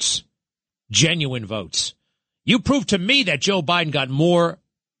more votes, genuine votes. You prove to me that Joe Biden got more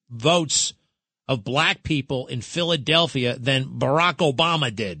votes of black people in Philadelphia than Barack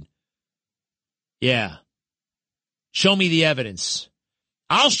Obama did. Yeah. Show me the evidence.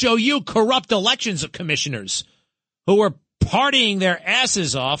 I'll show you corrupt elections commissioners who were partying their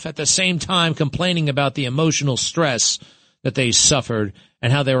asses off at the same time complaining about the emotional stress that they suffered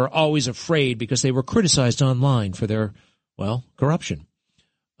and how they were always afraid because they were criticized online for their, corruption.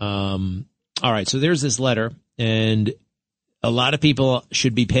 All right, so there's this letter, and a lot of people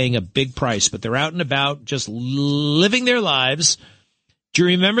should be paying a big price, but they're out and about just living their lives. Do you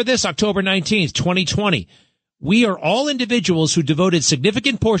remember this? October 19th, 2020. We are all individuals who devoted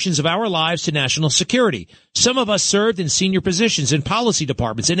significant portions of our lives to national security. Some of us served in senior positions in policy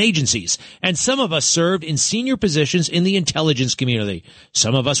departments and agencies, and some of us served in senior positions in the intelligence community.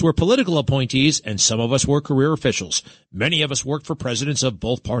 Some of us were political appointees, and some of us were career officials. Many of us worked for presidents of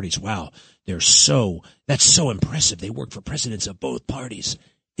both parties. Wow, that's so impressive. They worked for presidents of both parties.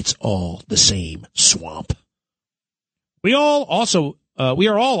 It's all the same swamp. We are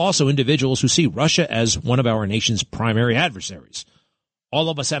all also individuals who see Russia as one of our nation's primary adversaries. All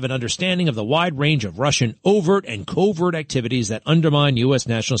of us have an understanding of the wide range of Russian overt and covert activities that undermine U.S.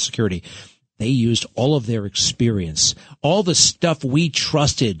 national security. They used all of their experience, all the stuff we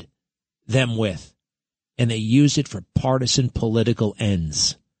trusted them with, and they used it for partisan political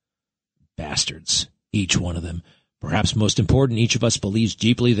ends. Bastards, each one of them. Perhaps most important, each of us believes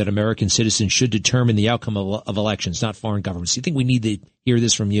deeply that American citizens should determine the outcome of elections, not foreign governments. You think we need to hear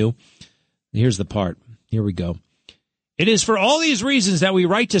this from you? Here's the part. Here we go. It is for all these reasons that we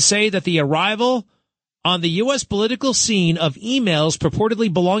write to say that the arrival on the U.S. political scene of emails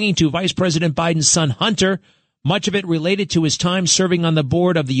purportedly belonging to Vice President Biden's son Hunter, much of it related to his time serving on the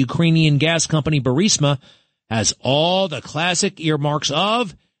board of the Ukrainian gas company Burisma, has all the classic earmarks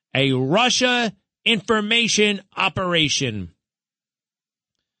of a Russia information operation.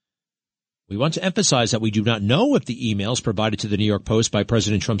 We want to emphasize that we do not know if the emails provided to the New York Post by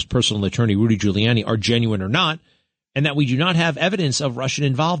President Trump's personal attorney, Rudy Giuliani, are genuine or not, and that we do not have evidence of Russian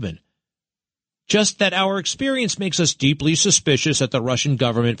involvement. Just that our experience makes us deeply suspicious that the Russian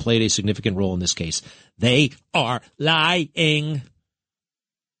government played a significant role in this case. They are lying.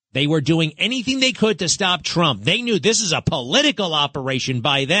 They were doing anything they could to stop Trump. They knew this is a political operation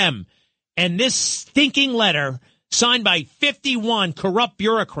by them. And this stinking letter, signed by 51 corrupt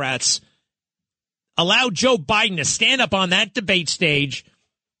bureaucrats, allowed Joe Biden to stand up on that debate stage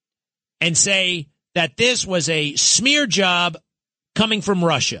and say that this was a smear job coming from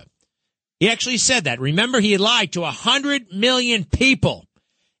Russia. He actually said that. Remember, he lied to 100 million people.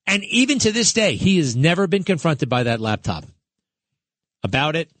 And even to this day, he has never been confronted by that laptop.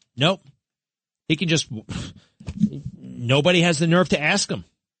 About it? Nope. He can just, nobody has the nerve to ask him.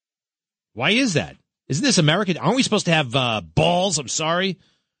 Why is that? Isn't this America? Aren't we supposed to have balls? I'm sorry.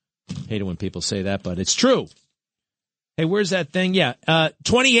 Hate it when people say that, but it's true. Hey, where's that thing? Yeah.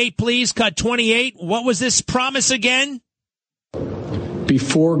 28, please. Cut 28. What was this promise again?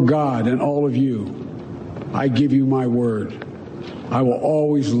 Before God and all of you, I give you my word. I will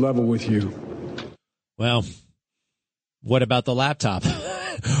always level with you. Well, what about the laptop?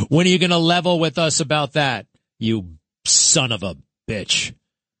 When are you going to level with us about that? You son of a bitch.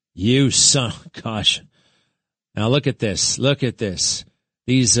 You son. Gosh. Now look at this. Look at this.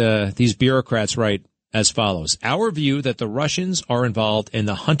 These bureaucrats write as follows. Our view that the Russians are involved in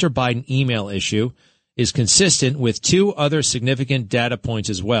the Hunter Biden email issue is consistent with two other significant data points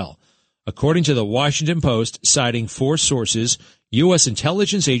as well. According to the Washington Post, citing 4 sources, U.S.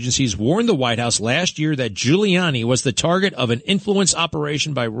 intelligence agencies warned the White House last year that Giuliani was the target of an influence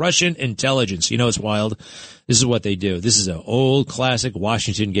operation by Russian intelligence. You know, it's wild. This is what they do. This is an old classic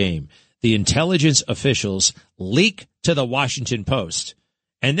Washington game. The intelligence officials leak to the Washington Post.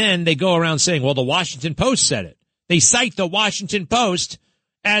 And then they go around saying, well, the Washington Post said it. They cite the Washington Post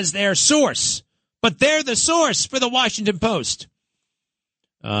as their source. But they're the source for the Washington Post.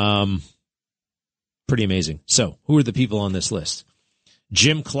 Pretty amazing. So, who are the people on this list?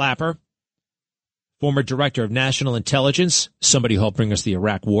 Jim Clapper, former director of national intelligence, somebody who helped bring us the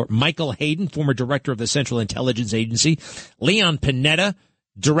Iraq war. Michael Hayden, former director of the Central Intelligence Agency. Leon Panetta,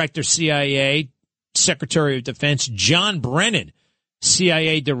 director CIA, Secretary of Defense. John Brennan,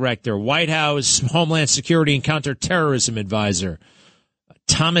 CIA director, White House Homeland Security and Counterterrorism advisor.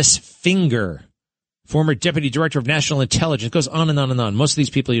 Thomas Finger, former deputy director of national intelligence. Goes on and on and on. Most of these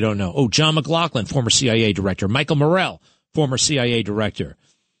people you don't know. Oh, John McLaughlin, former CIA director. Michael Morrell, former CIA director.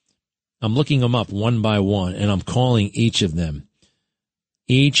 I'm looking them up one by one, and I'm calling each of them.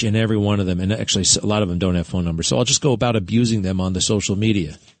 Each and every one of them. And actually, a lot of them don't have phone numbers. So I'll just go about abusing them on the social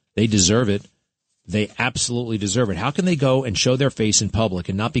media. They deserve it. They absolutely deserve it. How can they go and show their face in public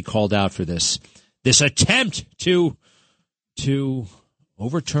and not be called out for this attempt to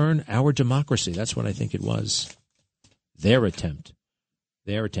overturn our democracy? That's what I think it was. Their attempt.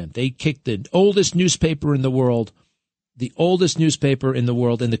 They kicked the oldest newspaper in the world, in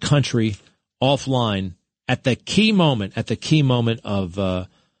the country, offline at the key moment of the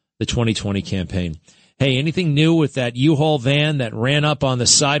 2020 campaign. Hey, anything new with that U-Haul van that ran up on the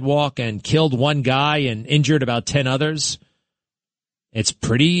sidewalk and killed one guy and injured about 10 others? It's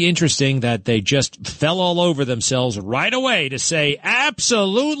pretty interesting that they just fell all over themselves right away to say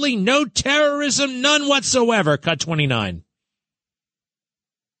absolutely no terrorism, none whatsoever. Cut 29.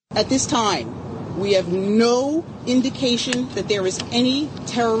 At this time, we have no indication that there is any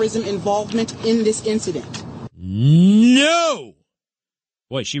terrorism involvement in this incident. No!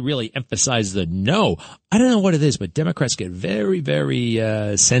 Boy, she really emphasized the no. I don't know what it is, but Democrats get very, very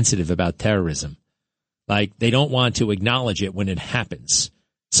sensitive about terrorism. Like, they don't want to acknowledge it when it happens.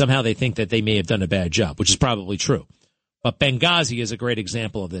 Somehow they think that they may have done a bad job, which is probably true. But Benghazi is a great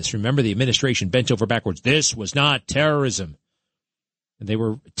example of this. Remember, the administration bent over backwards. This was not terrorism. And they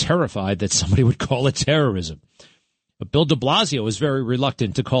were terrified that somebody would call it terrorism. But Bill de Blasio was very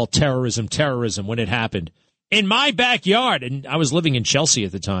reluctant to call terrorism when it happened. In my backyard, and I was living in Chelsea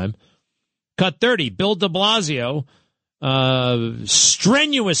at the time. Cut 30, Bill de Blasio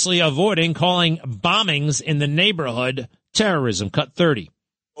strenuously avoiding calling bombings in the neighborhood terrorism. Cut 30.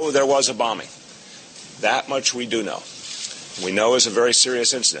 Oh, there was a bombing. That much we do know. We know it's a very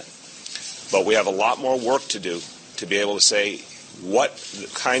serious incident. But we have a lot more work to do to be able to say what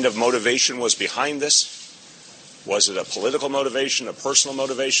kind of motivation was behind this. Was it a political motivation, a personal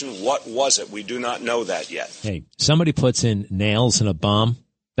motivation? What was it? We do not know that yet. Hey, somebody puts in nails in a bomb.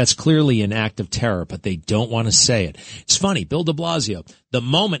 That's clearly an act of terror, but they don't want to say it. It's funny, Bill de Blasio, the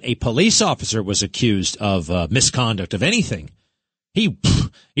moment a police officer was accused of misconduct of anything, he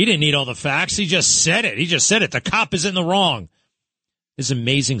didn't need all the facts. He just said it. The cop is in the wrong. This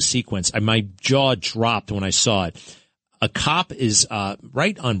amazing sequence. My jaw dropped when I saw it. A cop is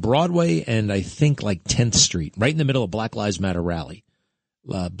right on Broadway and I think like 10th Street, right in the middle of Black Lives Matter rally.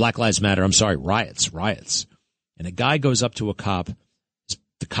 Riots. And a guy goes up to a cop.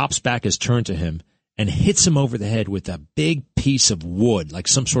 The cop's back is turned to him and hits him over the head with a big piece of wood, like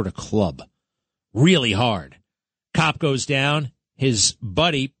some sort of club, really hard. Cop goes down. His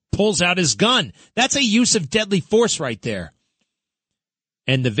buddy pulls out his gun. That's a use of deadly force right there.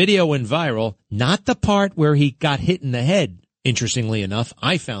 And the video went viral, not the part where he got hit in the head. Interestingly enough,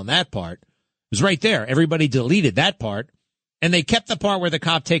 I found that part. It was right there. Everybody deleted that part. And they kept the part where the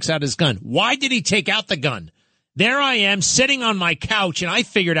cop takes out his gun. Why did he take out the gun? There I am sitting on my couch and I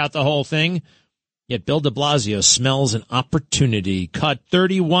figured out the whole thing. Yet Bill de Blasio smells an opportunity. Cut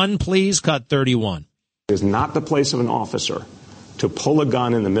 31, please. Cut 31. It is not the place of an officer to pull a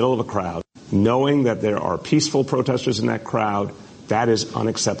gun in the middle of a crowd, knowing that there are peaceful protesters in that crowd. That is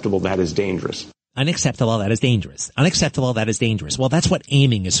unacceptable. That is dangerous. Unacceptable. That is dangerous. Unacceptable. That is dangerous. Well, that's what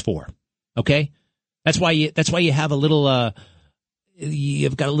aiming is for. Okay? That's why you have a little,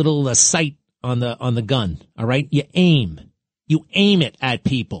 you've got a little sight on the gun. All right? You aim it at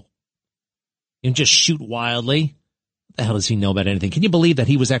people. You don't just shoot wildly. What the hell does he know about anything? Can you believe that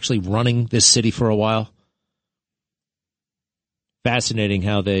he was actually running this city for a while? Fascinating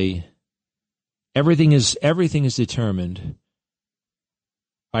how everything is determined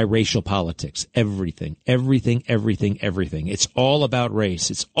by racial politics. Everything. It's all about race.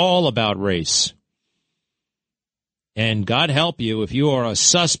 It's all about race. And God help you if you are a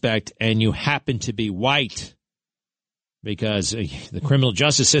suspect and you happen to be white, because the criminal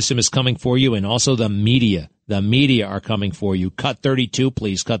justice system is coming for you, and also the media. The media are coming for you. Cut 32,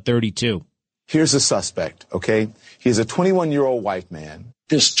 please. Cut 32. Here's a suspect, okay? He is a 21-year-old white man.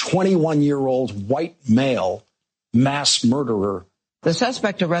 This 21-year-old white male mass murderer. The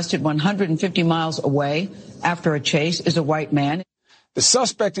suspect arrested 150 miles away after a chase is a white man. The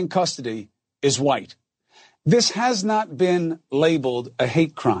suspect in custody is white. This has not been labeled a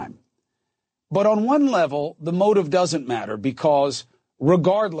hate crime. But on one level, the motive doesn't matter because,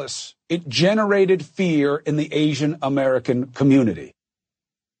 regardless, it generated fear in the Asian American community.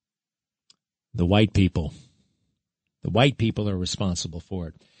 The white people. The white people are responsible for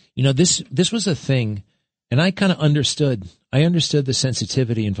it. You know, this was a thing, and I kind of understood. I understood the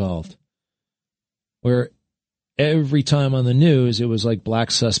sensitivity involved, where every time on the news, it was like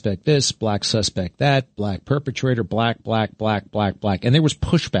black suspect this, black suspect that, black perpetrator, black. And there was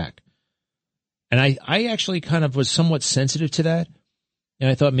pushback. And I actually kind of was somewhat sensitive to that. And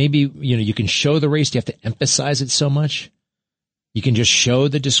I thought maybe, you can show the race. Do you have to emphasize it so much? You can just show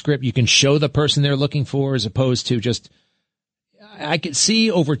the description. You can show the person they're looking for, as opposed to just, I could see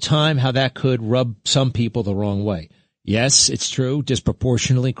over time how that could rub some people the wrong way. Yes, it's true.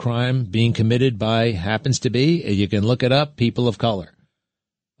 Disproportionately crime being committed by happens to be, you can look it up, people of color.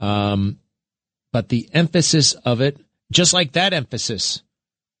 But the emphasis of it, just like that emphasis,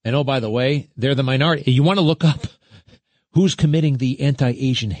 and oh, by the way, they're the minority. You want to look up who's committing the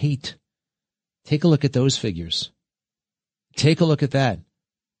anti-Asian hate. Take a look at those figures. Take a look at that.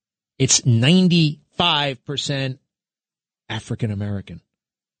 It's 95% African American.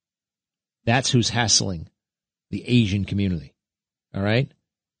 That's who's hassling the Asian community. All right?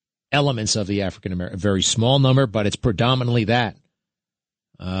 Elements of the African American, a very small number, but it's predominantly that.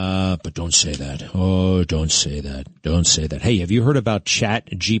 But don't say that. Oh, don't say that. Don't say that. Hey, have you heard about Chat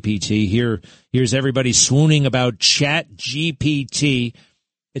GPT? Here's everybody swooning about Chat GPT.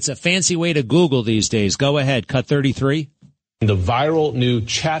 It's a fancy way to Google these days. Go ahead. Cut 33. The viral new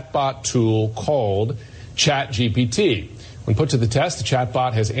chatbot tool called Chat GPT. When put to the test, the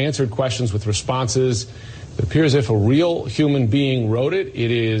chatbot has answered questions with responses that appear as if a real human being wrote it.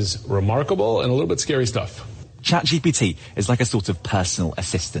 It is remarkable and a little bit scary stuff. ChatGPT is like a sort of personal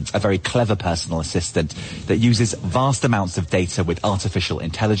assistant, a very clever personal assistant that uses vast amounts of data with artificial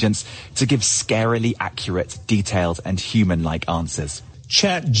intelligence to give scarily accurate, detailed, and human-like answers.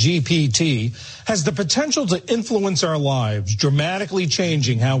 ChatGPT has the potential to influence our lives, dramatically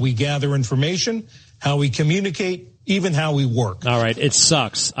changing how we gather information, how we communicate, even how we work. All right, it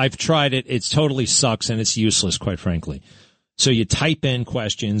sucks. I've tried it. It totally sucks, and it's useless, quite frankly. So you type in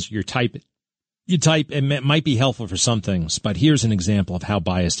questions, you type, it might be helpful for some things, but here's an example of how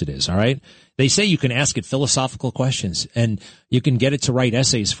biased it is, all right? They say you can ask it philosophical questions, and you can get it to write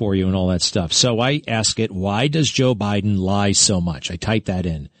essays for you and all that stuff. So I ask it, why does Joe Biden lie so much? I type that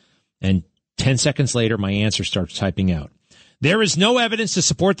in, and 10 seconds later, my answer starts typing out. There is no evidence to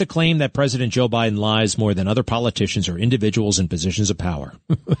support the claim that President Joe Biden lies more than other politicians or individuals in positions of power.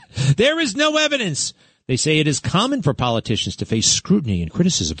 There is no evidence. They say it is common for politicians to face scrutiny and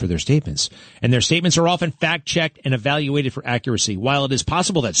criticism for their statements, and their statements are often fact-checked and evaluated for accuracy. While it is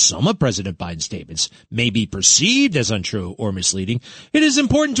possible that some of President Biden's statements may be perceived as untrue or misleading, it is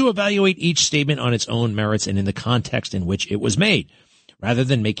important to evaluate each statement on its own merits and in the context in which it was made, rather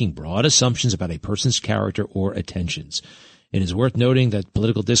than making broad assumptions about a person's character or intentions. It is worth noting that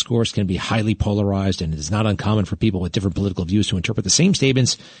political discourse can be highly polarized, and it is not uncommon for people with different political views to interpret the same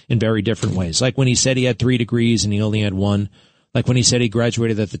statements in very different ways. Like when he said he had 3 degrees and he only had 1. Like when he said he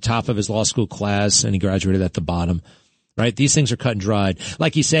graduated at the top of his law school class and he graduated at the bottom. Right? These things are cut and dried.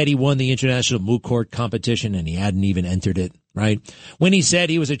 Like he said he won the international moot court competition and he hadn't even entered it. Right? When he said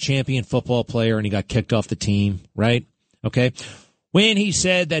he was a champion football player and he got kicked off the team. Right? Okay? When he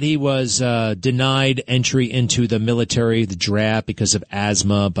said that he was denied entry into the military, the draft, because of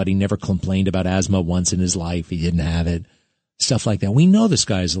asthma, but he never complained about asthma once in his life. He didn't have it. Stuff like that. We know this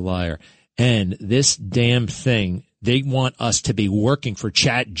guy is a liar. And this damn thing, they want us to be working for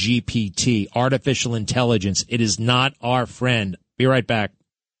ChatGPT, artificial intelligence. It is not our friend. Be right back.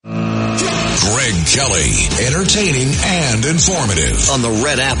 Greg Kelly, entertaining and informative on the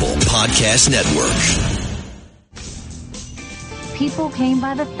Red Apple Podcast Network. People came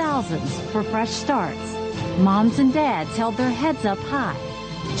by the thousands for fresh starts. Moms and dads held their heads up high.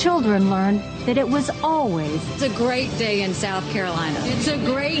 Children learned that it was always It's a great day in South Carolina. It's a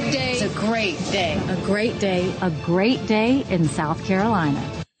great day. It's a great day. A great day. A great day in South Carolina.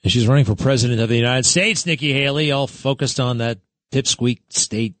 And she's running for president of the United States, Nikki Haley, all focused on that pipsqueak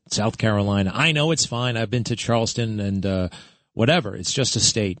state, South Carolina. I know it's fine. I've been to Charleston and whatever. It's just a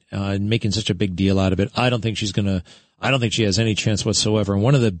state, making such a big deal out of it. I don't think she has any chance whatsoever. And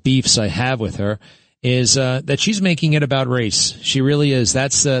one of the beefs I have with her is that she's making it about race. She really is.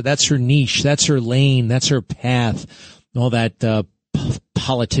 That's her niche. That's her lane. That's her path. All that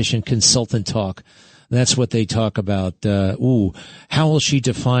politician consultant talk. That's what they talk about. How will she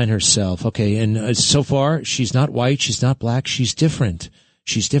define herself? Okay, and so far, she's not white, she's not black, she's different.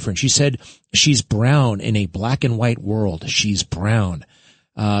 She's different. She said she's brown in a black and white world. She's brown.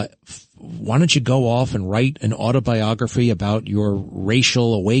 Why don't you go off and write an autobiography about your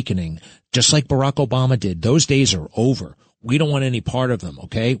racial awakening, just like Barack Obama did? Those days are over. We don't want any part of them,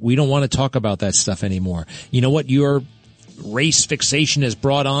 okay? We don't want to talk about that stuff anymore. You know what your race fixation has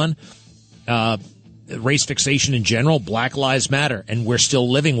brought on? Race fixation in general, Black Lives Matter, and we're still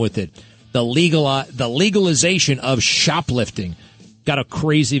living with it. The legalization of shoplifting. Got a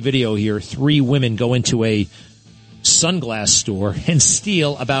crazy video here. 3 women go into a sunglass store and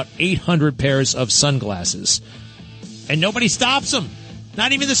steal about 800 pairs of sunglasses. And nobody stops them.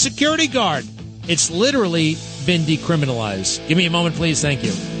 Not even the security guard. It's literally been decriminalized. Give me a moment, please. Thank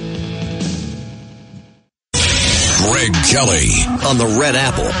you. Greg Kelly on the Red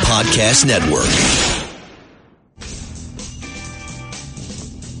Apple Podcast Network.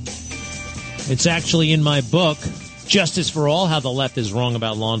 It's actually in my book, Justice for All, How the Left is Wrong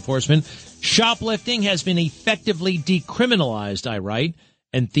About Law Enforcement. Shoplifting has been effectively decriminalized, I write,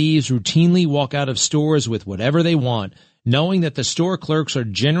 and thieves routinely walk out of stores with whatever they want, knowing that the store clerks are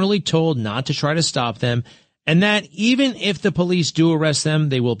generally told not to try to stop them, and that even if the police do arrest them,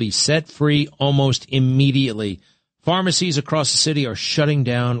 they will be set free almost immediately. Pharmacies across the city are shutting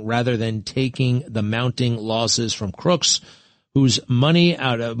down rather than taking the mounting losses from crooks whose money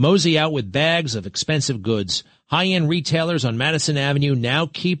mosey out with bags of expensive goods. High-end retailers on Madison Avenue now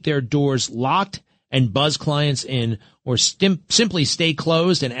keep their doors locked and buzz clients in, or simply stay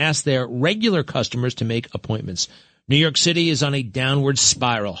closed and ask their regular customers to make appointments. New York City is on a downward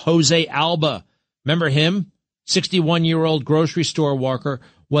spiral. Jose Alba, remember him? 61-year-old grocery store worker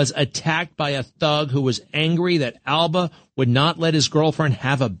was attacked by a thug who was angry that Alba would not let his girlfriend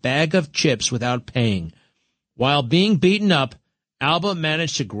have a bag of chips without paying. While being beaten up, Alba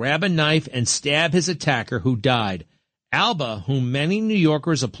managed to grab a knife and stab his attacker, who died. Alba, whom many New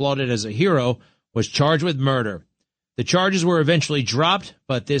Yorkers applauded as a hero, was charged with murder. The charges were eventually dropped,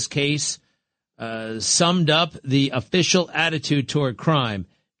 but this case summed up the official attitude toward crime.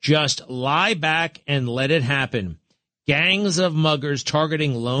 Just lie back and let it happen. Gangs of muggers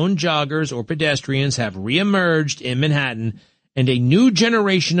targeting lone joggers or pedestrians have reemerged in Manhattan, and a new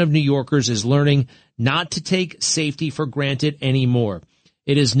generation of New Yorkers is learning not to take safety for granted anymore.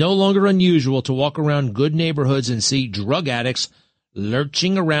 It is no longer unusual to walk around good neighborhoods and see drug addicts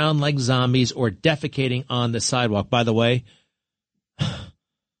lurching around like zombies or defecating on the sidewalk. By the way,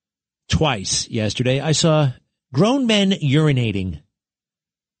 twice yesterday I saw grown men urinating.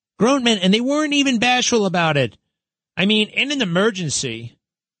 Grown men, and they weren't even bashful about it. I mean, in an emergency,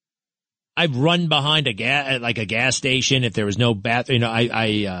 I've run behind a gas station if there was no bathroom.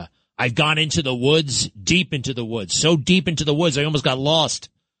 I've gone into the woods, deep into the woods, so deep into the woods I almost got lost.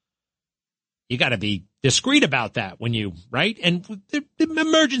 You got to be discreet about that right? And the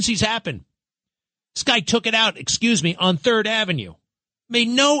emergencies happen. This guy took it out, on 3rd Avenue. Made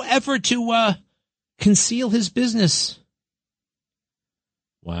no effort to conceal his business.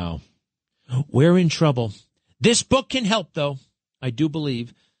 Wow. We're in trouble. This book can help, though, I do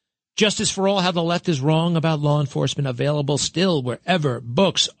believe. Justice for All, How the Left is Wrong About Law Enforcement, available still wherever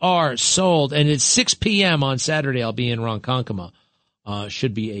books are sold. And it's 6 p.m. on Saturday. I'll be in Ronkonkoma.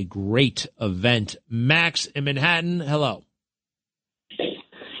 Should be a great event. Max in Manhattan, hello.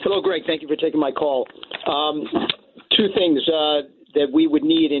 Hello, Greg. Thank you for taking my call. 2 things that we would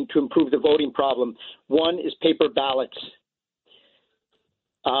need to improve the voting problem. One is paper ballots.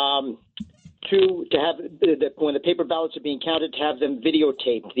 Two, to have when the paper ballots are being counted, to have them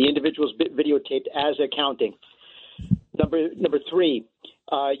videotaped, the individuals videotaped as they're counting. Number three,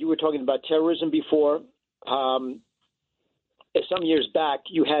 you were talking about terrorism before. Some years back,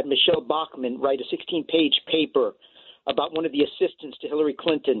 you had Michelle Bachmann write a 16-page paper about one of the assistants to Hillary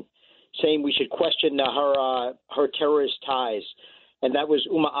Clinton, saying we should question her terrorist ties, and that was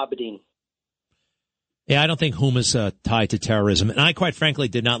Huma Abedin. Yeah, I don't think Huma's tied to terrorism, and I quite frankly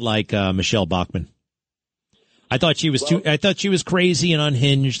did not like Michelle Bachmann. I thought she was I thought she was crazy and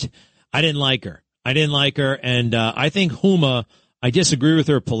unhinged. I didn't like her. And I think Huma, I disagree with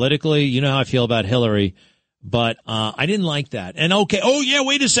her politically. You know how I feel about Hillary, but I didn't like that. And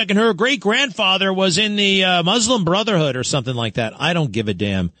wait a second. Her great-grandfather was in the Muslim Brotherhood or something like that. I don't give a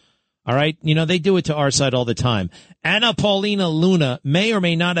damn. All right? You know, they do it to our side all the time. Anna Paulina Luna may or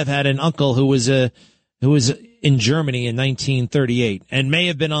may not have had an uncle who was in Germany in 1938 and may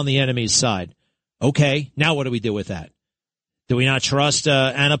have been on the enemy's side. Okay, now what do we do with that? Do we not trust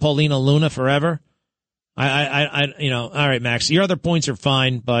Anna Paulina Luna forever? All right, Max, your other points are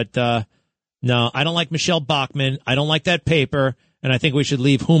fine, but no, I don't like Michelle Bachmann. I don't like that paper, and I think we should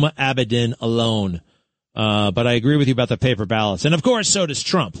leave Huma Abedin alone. But I agree with you about the paper ballots. And, of course, so does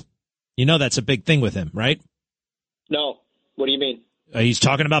Trump. You know that's a big thing with him, right? No. What do you mean? He's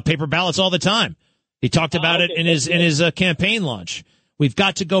talking about paper ballots all the time. He talked about it in his campaign launch. We've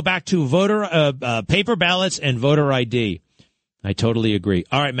got to go back to paper ballots and voter ID. I totally agree.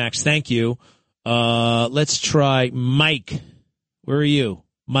 All right, Max, thank you. Let's try Mike. Where are you?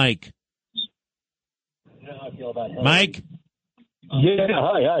 Mike. Mike? Yeah,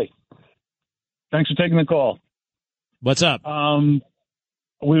 hi. Thanks for taking the call. What's up?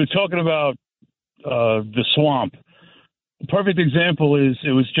 We were talking about the swamp. A perfect example is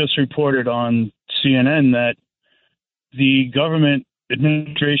it was just reported on CNN that the government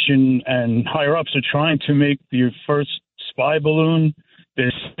administration and higher-ups are trying to make the first spy balloon.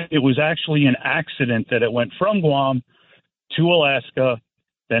 It was actually an accident that it went from Guam to Alaska,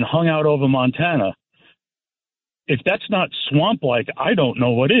 then hung out over Montana. If that's not swamp-like, I don't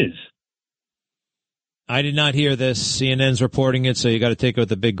know what is. I did not hear this. CNN's reporting it, so you got to take it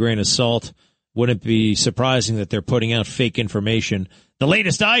with a big grain of salt. Wouldn't it be surprising that they're putting out fake information? The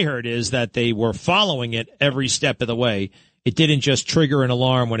latest I heard is that they were following it every step of the way. It didn't just trigger an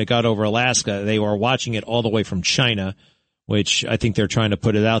alarm when it got over Alaska. They were watching it all the way from China, which I think they're trying to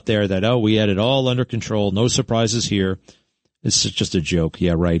put it out there that, we had it all under control. No surprises here. It's just a joke.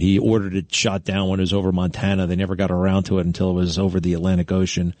 Yeah, right. He ordered it shot down when it was over Montana. They never got around to it until it was over the Atlantic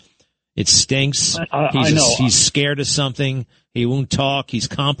Ocean. It stinks. I know. He's scared of something. He won't talk. He's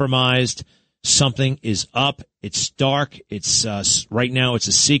compromised. Something is up. It's dark. It's right now it's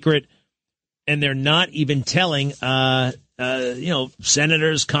a secret. And they're not even telling,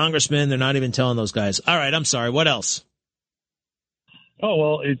 senators, congressmen. They're not even telling those guys. All right. I'm sorry. What else? Oh,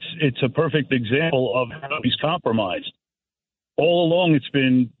 well, it's a perfect example of how he's compromised. All along, it's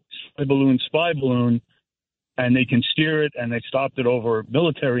been spy balloon, and they can steer it, and they stopped it over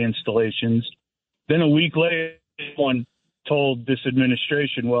military installations. Then a week later, someone told this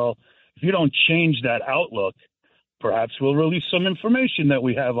administration, well, if you don't change that outlook, perhaps we'll release some information that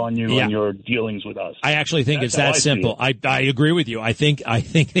we have on you and your dealings with us. I actually think it's that simple. I agree with you. I think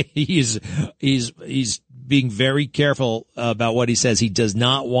he's being very careful about what he says. He does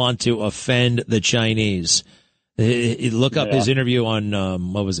not want to offend the Chinese. Look up his interview on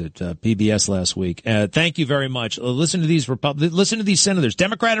PBS last week. Thank you very much. Listen to these senators,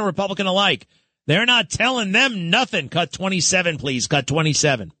 Democrat and Republican alike. They're not telling them nothing. Cut 27, please. Cut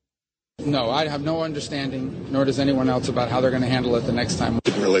 27. No, I have no understanding, nor does anyone else, about how they're going to handle it the next time.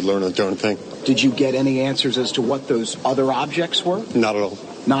 Didn't really learn a darn thing. Did you get any answers as to what those other objects were? Not at all.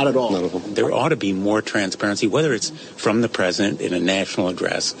 Not at all. Not at all. There ought to be more transparency, whether it's from the president in a national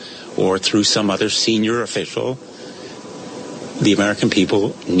address or through some other senior official. The American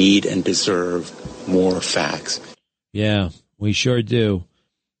people need and deserve more facts. Yeah, we sure do.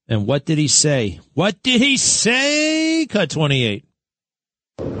 And what did he say? What did he say? Cut 28.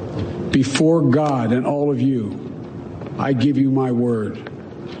 Before God and all of you, I give you my word.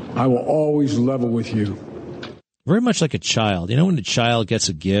 I will always level with you. Very much like a child. You know, when a child gets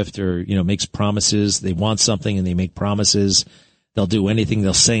a gift or, makes promises, they want something and they make promises. They'll do anything.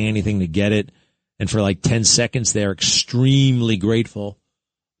 They'll say anything to get it. And for like 10 seconds, they're extremely grateful.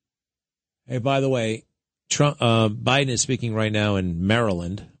 Hey, by the way, Biden is speaking right now in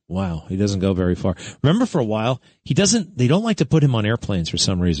Maryland. Wow, he doesn't go very far. Remember, for a while, they don't like to put him on airplanes for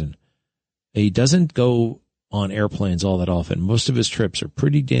some reason. He doesn't go on airplanes all that often. Most of his trips are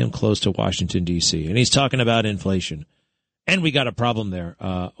pretty damn close to Washington, D.C., and he's talking about inflation. And we got a problem there.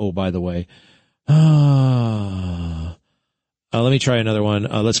 Oh, by the way. Let me try another one.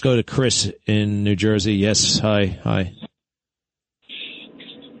 Let's go to Chris in New Jersey. Yes. Hi.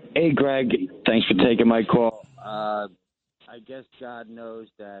 Hey, Greg. Thanks for taking my call. I guess God knows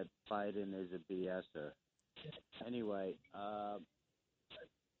that Biden is a BSer. Anyway.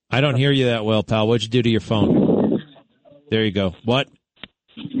 I don't hear you that well, pal. What'd you do to your phone? There you go. What?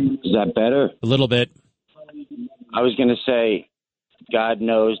 Is that better? A little bit. I was going to say, God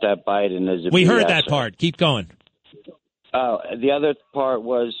knows that Biden is a BSer. We heard that part. Keep going. The other part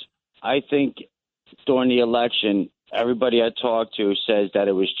was, I think during the election, everybody I talked to says that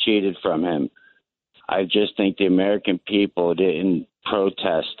it was cheated from him. I just think the American people didn't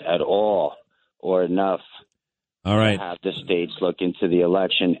protest at all or enough. All right. To have the states look into the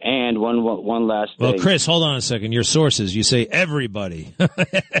election. And one last thing. Well, Chris, hold on a second. Your sources, you say everybody.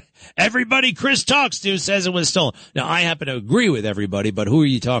 Everybody Chris talks to says it was stolen. Now, I happen to agree with everybody, but who are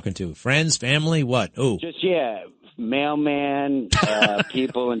you talking to? Friends, family, what? Who? Just, mailman,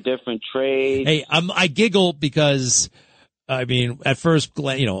 people in different trades. Hey, I giggle because, I mean, at first,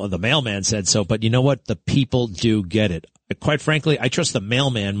 the mailman said so, but you know what? The people do get it. Quite frankly, I trust the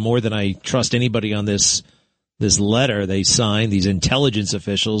mailman more than I trust anybody on this letter they signed, these intelligence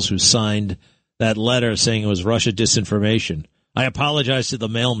officials who signed that letter saying it was Russia disinformation. I apologize to the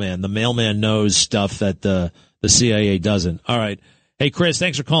mailman. The mailman knows stuff that the CIA doesn't. All right. Hey, Chris,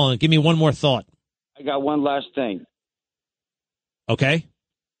 thanks for calling. Give me one more thought. I got one last thing. Okay.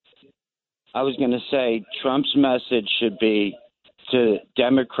 I was going to say Trump's message should be to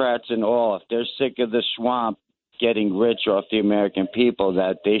Democrats and all, if they're sick of the swamp getting rich off the American people,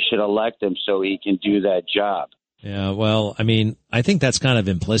 that they should elect him so he can do that job. Yeah, well, I mean, I think that's kind of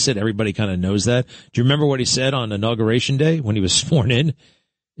implicit. Everybody kind of knows that. Do you remember what he said on Inauguration Day when he was sworn in?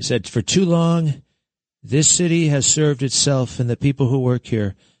 He said, for too long, this city has served itself and the people who work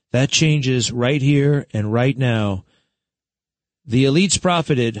here. That changes right here and right now. The elites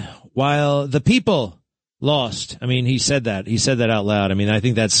profited while the people lost. I mean, he said that. He said that out loud. I mean, I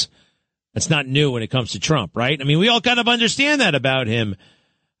think that's not new when it comes to Trump, right? I mean, we all kind of understand that about him.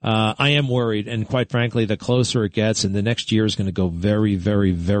 I am worried, and quite frankly, the closer it gets, and the next year is going to go very,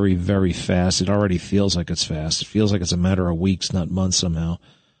 very, very, very fast. It already feels like it's fast. It feels like it's a matter of weeks, not months somehow.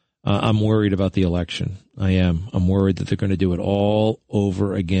 I'm worried about the election. I am. I'm worried that they're going to do it all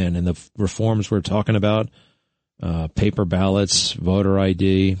over again. And the reforms we're talking about, paper ballots, voter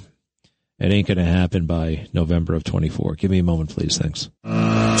ID, it ain't going to happen by November of 24. Give me a moment, please. Thanks.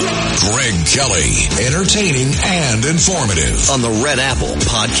 Greg Kelly, entertaining and informative on the Red Apple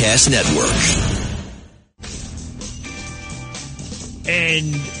Podcast Network.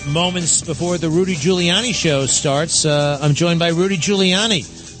 And moments before the Rudy Giuliani show starts, I'm joined by Rudy Giuliani,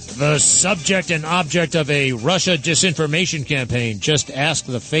 the subject and object of a Russia disinformation campaign. Just ask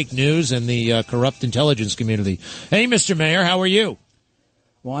the fake news and the corrupt intelligence community. Hey, Mr. Mayor, how are you?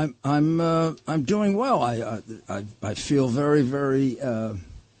 Well, I'm doing well. I feel very, very.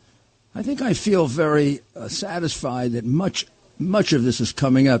 I think I feel very satisfied that much of this is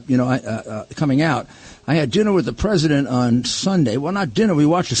coming up. Coming out. I had dinner with the president on Sunday. Well, not dinner. We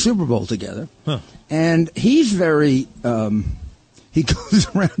watched the Super Bowl together, and he's very. He goes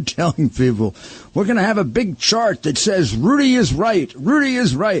around telling people, "We're going to have a big chart that says Rudy is right. Rudy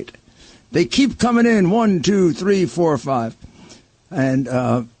is right." They keep coming in 1, 2, 3, 4, 5.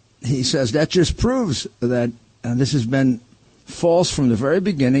 And he says that just proves that this has been false from the very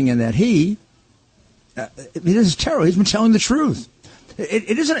beginning, and that this is terrible. He's been telling the truth.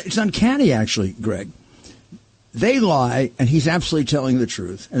 It's uncanny, actually, Greg. They lie, and he's absolutely telling the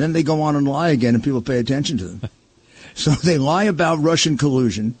truth. And then they go on and lie again, and people pay attention to them. So they lie about Russian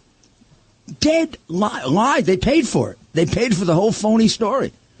collusion. Dead lie. They paid for it. They paid for the whole phony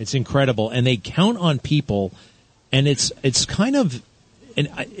story. It's incredible. And they count on people. And it's kind of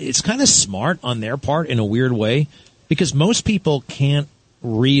smart on their part in a weird way, because most people can't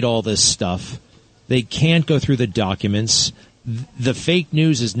read all this stuff. They can't go through the documents. The fake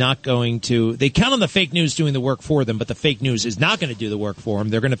news is not going to. They count on the fake news doing the work for them, but the fake news is not going to do the work for them.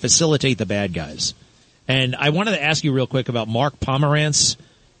 They're going to facilitate the bad guys. And I wanted to ask you real quick about Mark Pomerantz.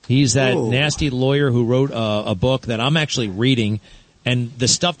 He's that nasty lawyer who wrote a book that I'm actually reading. And the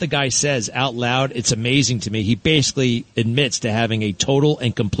stuff the guy says out loud, it's amazing to me. He basically admits to having a total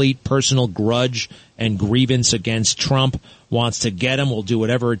and complete personal grudge and grievance against Trump, wants to get him, will do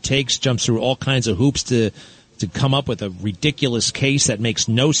whatever it takes, jumps through all kinds of hoops to come up with a ridiculous case that makes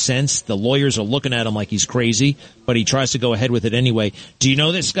no sense. The lawyers are looking at him like he's crazy, but he tries to go ahead with it anyway. Do you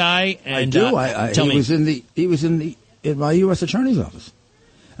know this guy? And, I do. Tell me. He was in my U.S. Attorney's office.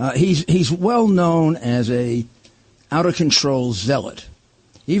 He's well known as a out-of-control zealot.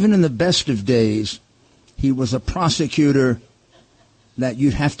 Even in the best of days, he was a prosecutor that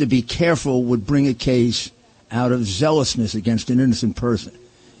you'd have to be careful would bring a case out of zealousness against an innocent person.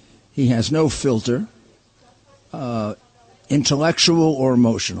 He has no filter, intellectual or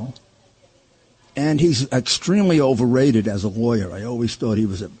emotional, and he's extremely overrated as a lawyer. I always thought he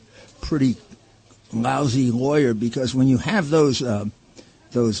was a pretty lousy lawyer because when you have those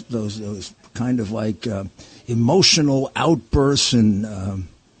kind of like emotional outbursts and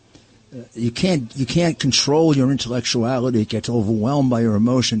you can't control your intellectuality. It gets overwhelmed by your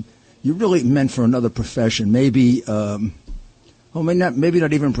emotion. You're really meant for another profession. Maybe, maybe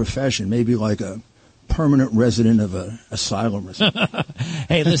not even profession. Maybe like a permanent resident of an asylum or something.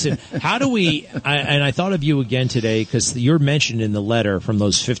 Hey, listen, how do we, and I thought of you again today because you're mentioned in the letter from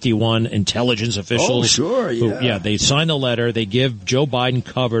those 51 intelligence officials. Oh, sure, yeah. They sign the letter. They give Joe Biden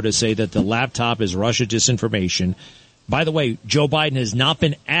cover to say that the laptop is Russia disinformation. By the way, Joe Biden has not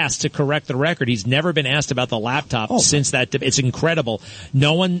been asked to correct the record. He's never been asked about the laptop since that. It's incredible.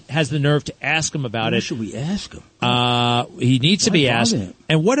 No one has the nerve to ask him about it. Should we ask him? He needs to be asked.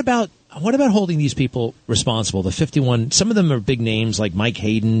 And what about holding these people responsible? The 51. Some of them are big names like Mike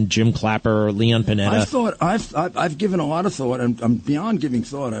Hayden, Jim Clapper, Leon Panetta. I've given a lot of thought. I'm beyond giving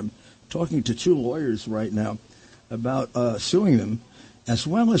thought. I'm talking to 2 lawyers right now about suing them, as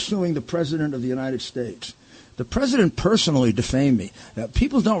well as suing the President of the United States. The president personally defamed me.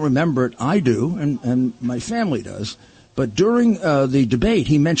 People don't remember it. I do, and my family does. But during the debate,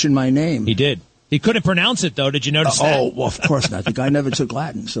 he mentioned my name. He did. He couldn't pronounce it, though. Did you notice that? Oh, well, of course not. The guy never took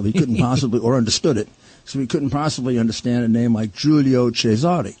Latin, so he couldn't possibly, or understood it. So he couldn't possibly understand a name like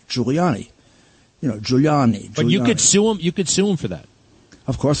Giuliani. Giuliani. But you could sue him. You could sue him for that.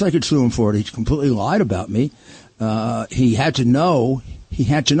 Of course, I could sue him for it. He completely lied about me. He had to know. He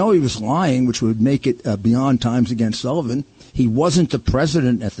had to know he was lying, which would make it beyond Times Against Sullivan. He wasn't the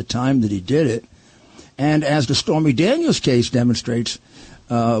president at the time that he did it. And as the Stormy Daniels case demonstrates,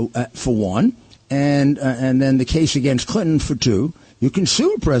 for one, and then the case against Clinton for 2, you can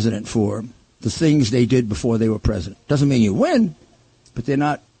sue a president for the things they did before they were president. Doesn't mean you win, but they're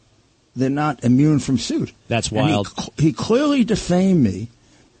not immune from suit. That's wild. He clearly defamed me,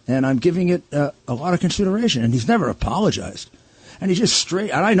 and I'm giving it a lot of consideration. And he's never apologized. And he's just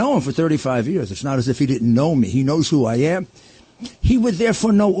straight. And I know him for 35 years. It's not as if he didn't know me. He knows who I am. He would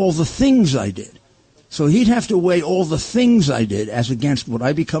therefore know all the things I did. So he'd have to weigh all the things I did as against would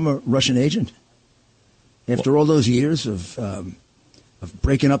I become a Russian agent? After all those years of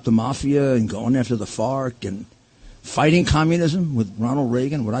breaking up the mafia and going after the FARC and fighting communism with Ronald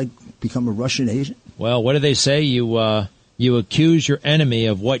Reagan, would I become a Russian agent? Well, what do they say? You accuse your enemy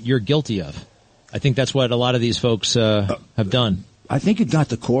of what you're guilty of. I think that's what a lot of these folks have done. I think it got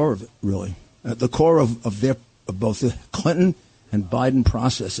the core of it, really. The core of both the Clinton and Biden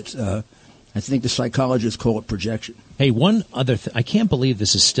process. It's, I think the psychologists call it projection. Hey, one other I can't believe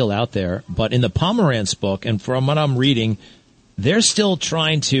this is still out there, but in the Pomerantz book, and from what I'm reading, they're still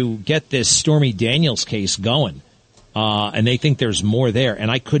trying to get this Stormy Daniels case going, and they think there's more there. And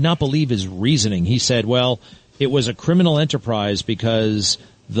I could not believe his reasoning. He said, well, it was a criminal enterprise because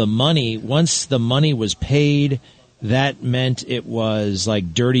the money, once the money was paid, that meant it was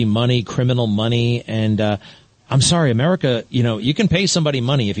like dirty money, criminal money. And I'm sorry, America, you can pay somebody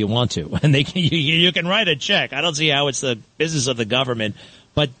money if you want to, and you can write a check. I don't see how it's the business of the government.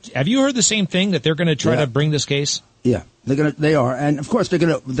 But have you heard the same thing, that they're going to try to bring this case? Yeah, they are. And of course they're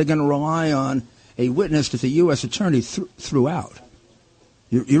going to rely on a witness that the U.S. attorney threw out.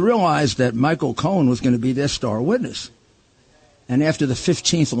 You realize that Michael Cohen was going to be their star witness. And after the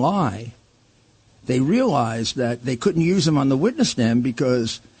 15th lie, they realized that they couldn't use him on the witness stand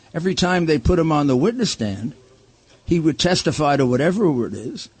because every time they put him on the witness stand, he would testify to whatever it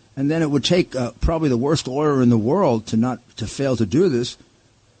is, and then it would take probably the worst lawyer in the world to fail to do this.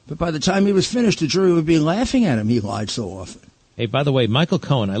 But by the time he was finished, the jury would be laughing at him. He lied so often. Hey, by the way, Michael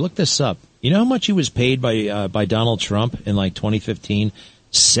Cohen, I looked this up. You know how much he was paid by Donald Trump in 2015?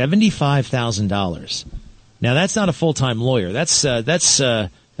 $75,000. Now that's not a full-time lawyer. That's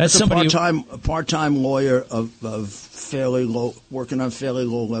somebody a part-time lawyer of fairly low, working on fairly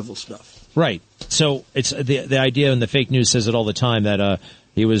low-level stuff. Right. So it's the idea, and the fake news says it all the time, that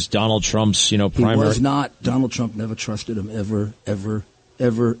he was Donald Trump's primary. He was not. Donald Trump never trusted him ever.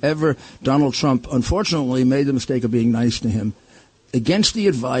 Donald Trump, unfortunately, made the mistake of being nice to him against the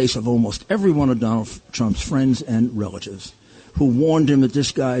advice of almost every one of Donald Trump's friends and relatives, who warned him that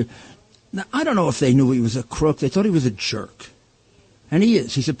this guy. Now, I don't know if they knew he was a crook. They thought he was a jerk. And he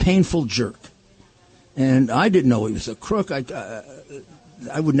is. He's a painful jerk. And I didn't know he was a crook.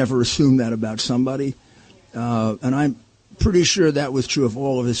 I would never assume that about somebody. and I'm pretty sure that was true of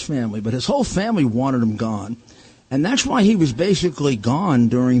all of his family, but his whole family wanted him gone. And that's why he was basically gone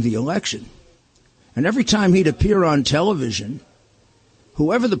during the election. And every time he'd appear on television,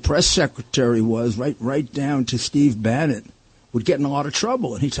 whoever the press secretary was, right down to Steve Bannon, would get in a lot of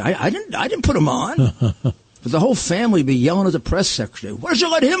trouble. And he'd say, I didn't put him on. But the whole family would be yelling at the press secretary, what did you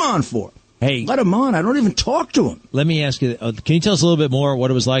let him on for? Hey, let him on. I don't even talk to him. Let me ask you, can you tell us a little bit more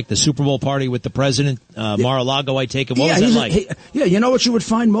what it was like, the Super Bowl party with the president, Mar-a-Lago, I take it? What was that like? You know what you would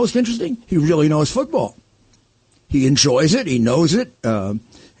find most interesting? He really knows football. He enjoys it. He knows it.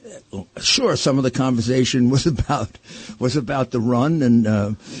 Sure, some of the conversation was about the run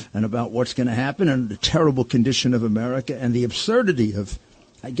and about what's going to happen and the terrible condition of America and the absurdity of,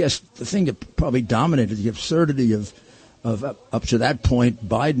 I guess, the thing that probably dominated the absurdity of up to that point,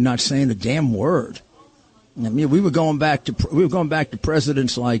 Biden not saying a damn word. I mean, we were going back to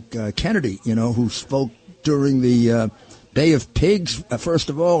presidents like Kennedy, who spoke during the Bay of Pigs first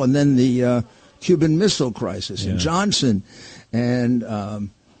of all, and then the Cuban Missile Crisis, and Johnson, and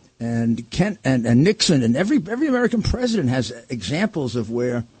Kent and Nixon, and every American president has examples of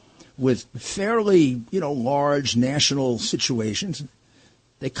where, with fairly large national situations,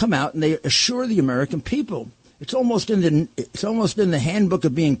 they come out and they assure the American people. It's almost in the handbook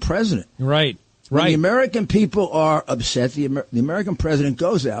of being president. Right. When the American people are upset, the American president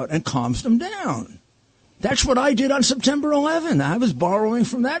goes out and calms them down. That's what I did on September 11. I was borrowing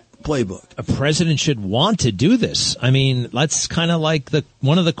from that playbook. A president should want to do this. I mean, that's kind of like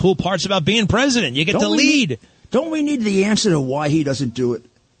one of the cool parts about being president. You get to lead. Don't we need the answer to why he doesn't do it?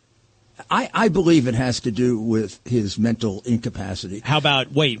 I believe it has to do with his mental incapacity. How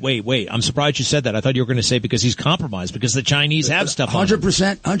about, wait. I'm surprised you said that. I thought you were going to say because he's compromised, because the Chinese have stuff on him.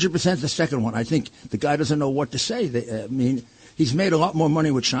 100% the second one. I think the guy doesn't know what to say. He's made a lot more money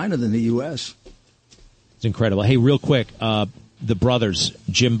with China than the U.S. It's incredible. Hey, real quick, the brothers,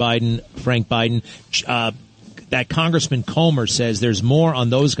 Jim Biden, Frank Biden, that Congressman Comer says there's more on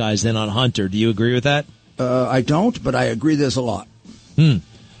those guys than on Hunter. Do you agree with that? I don't, but I agree there's a lot.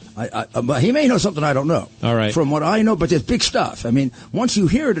 But he may know something I don't know. All right. From what I know, but there's big stuff. I mean, once you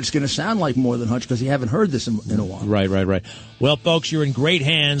hear it, it's going to sound like more than Hunch because you haven't heard this in a while. Right. Well, folks, you're in great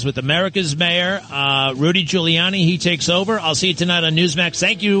hands with America's mayor, Rudy Giuliani. He takes over. I'll see you tonight on Newsmax.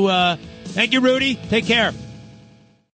 Thank you, Rudy. Take care.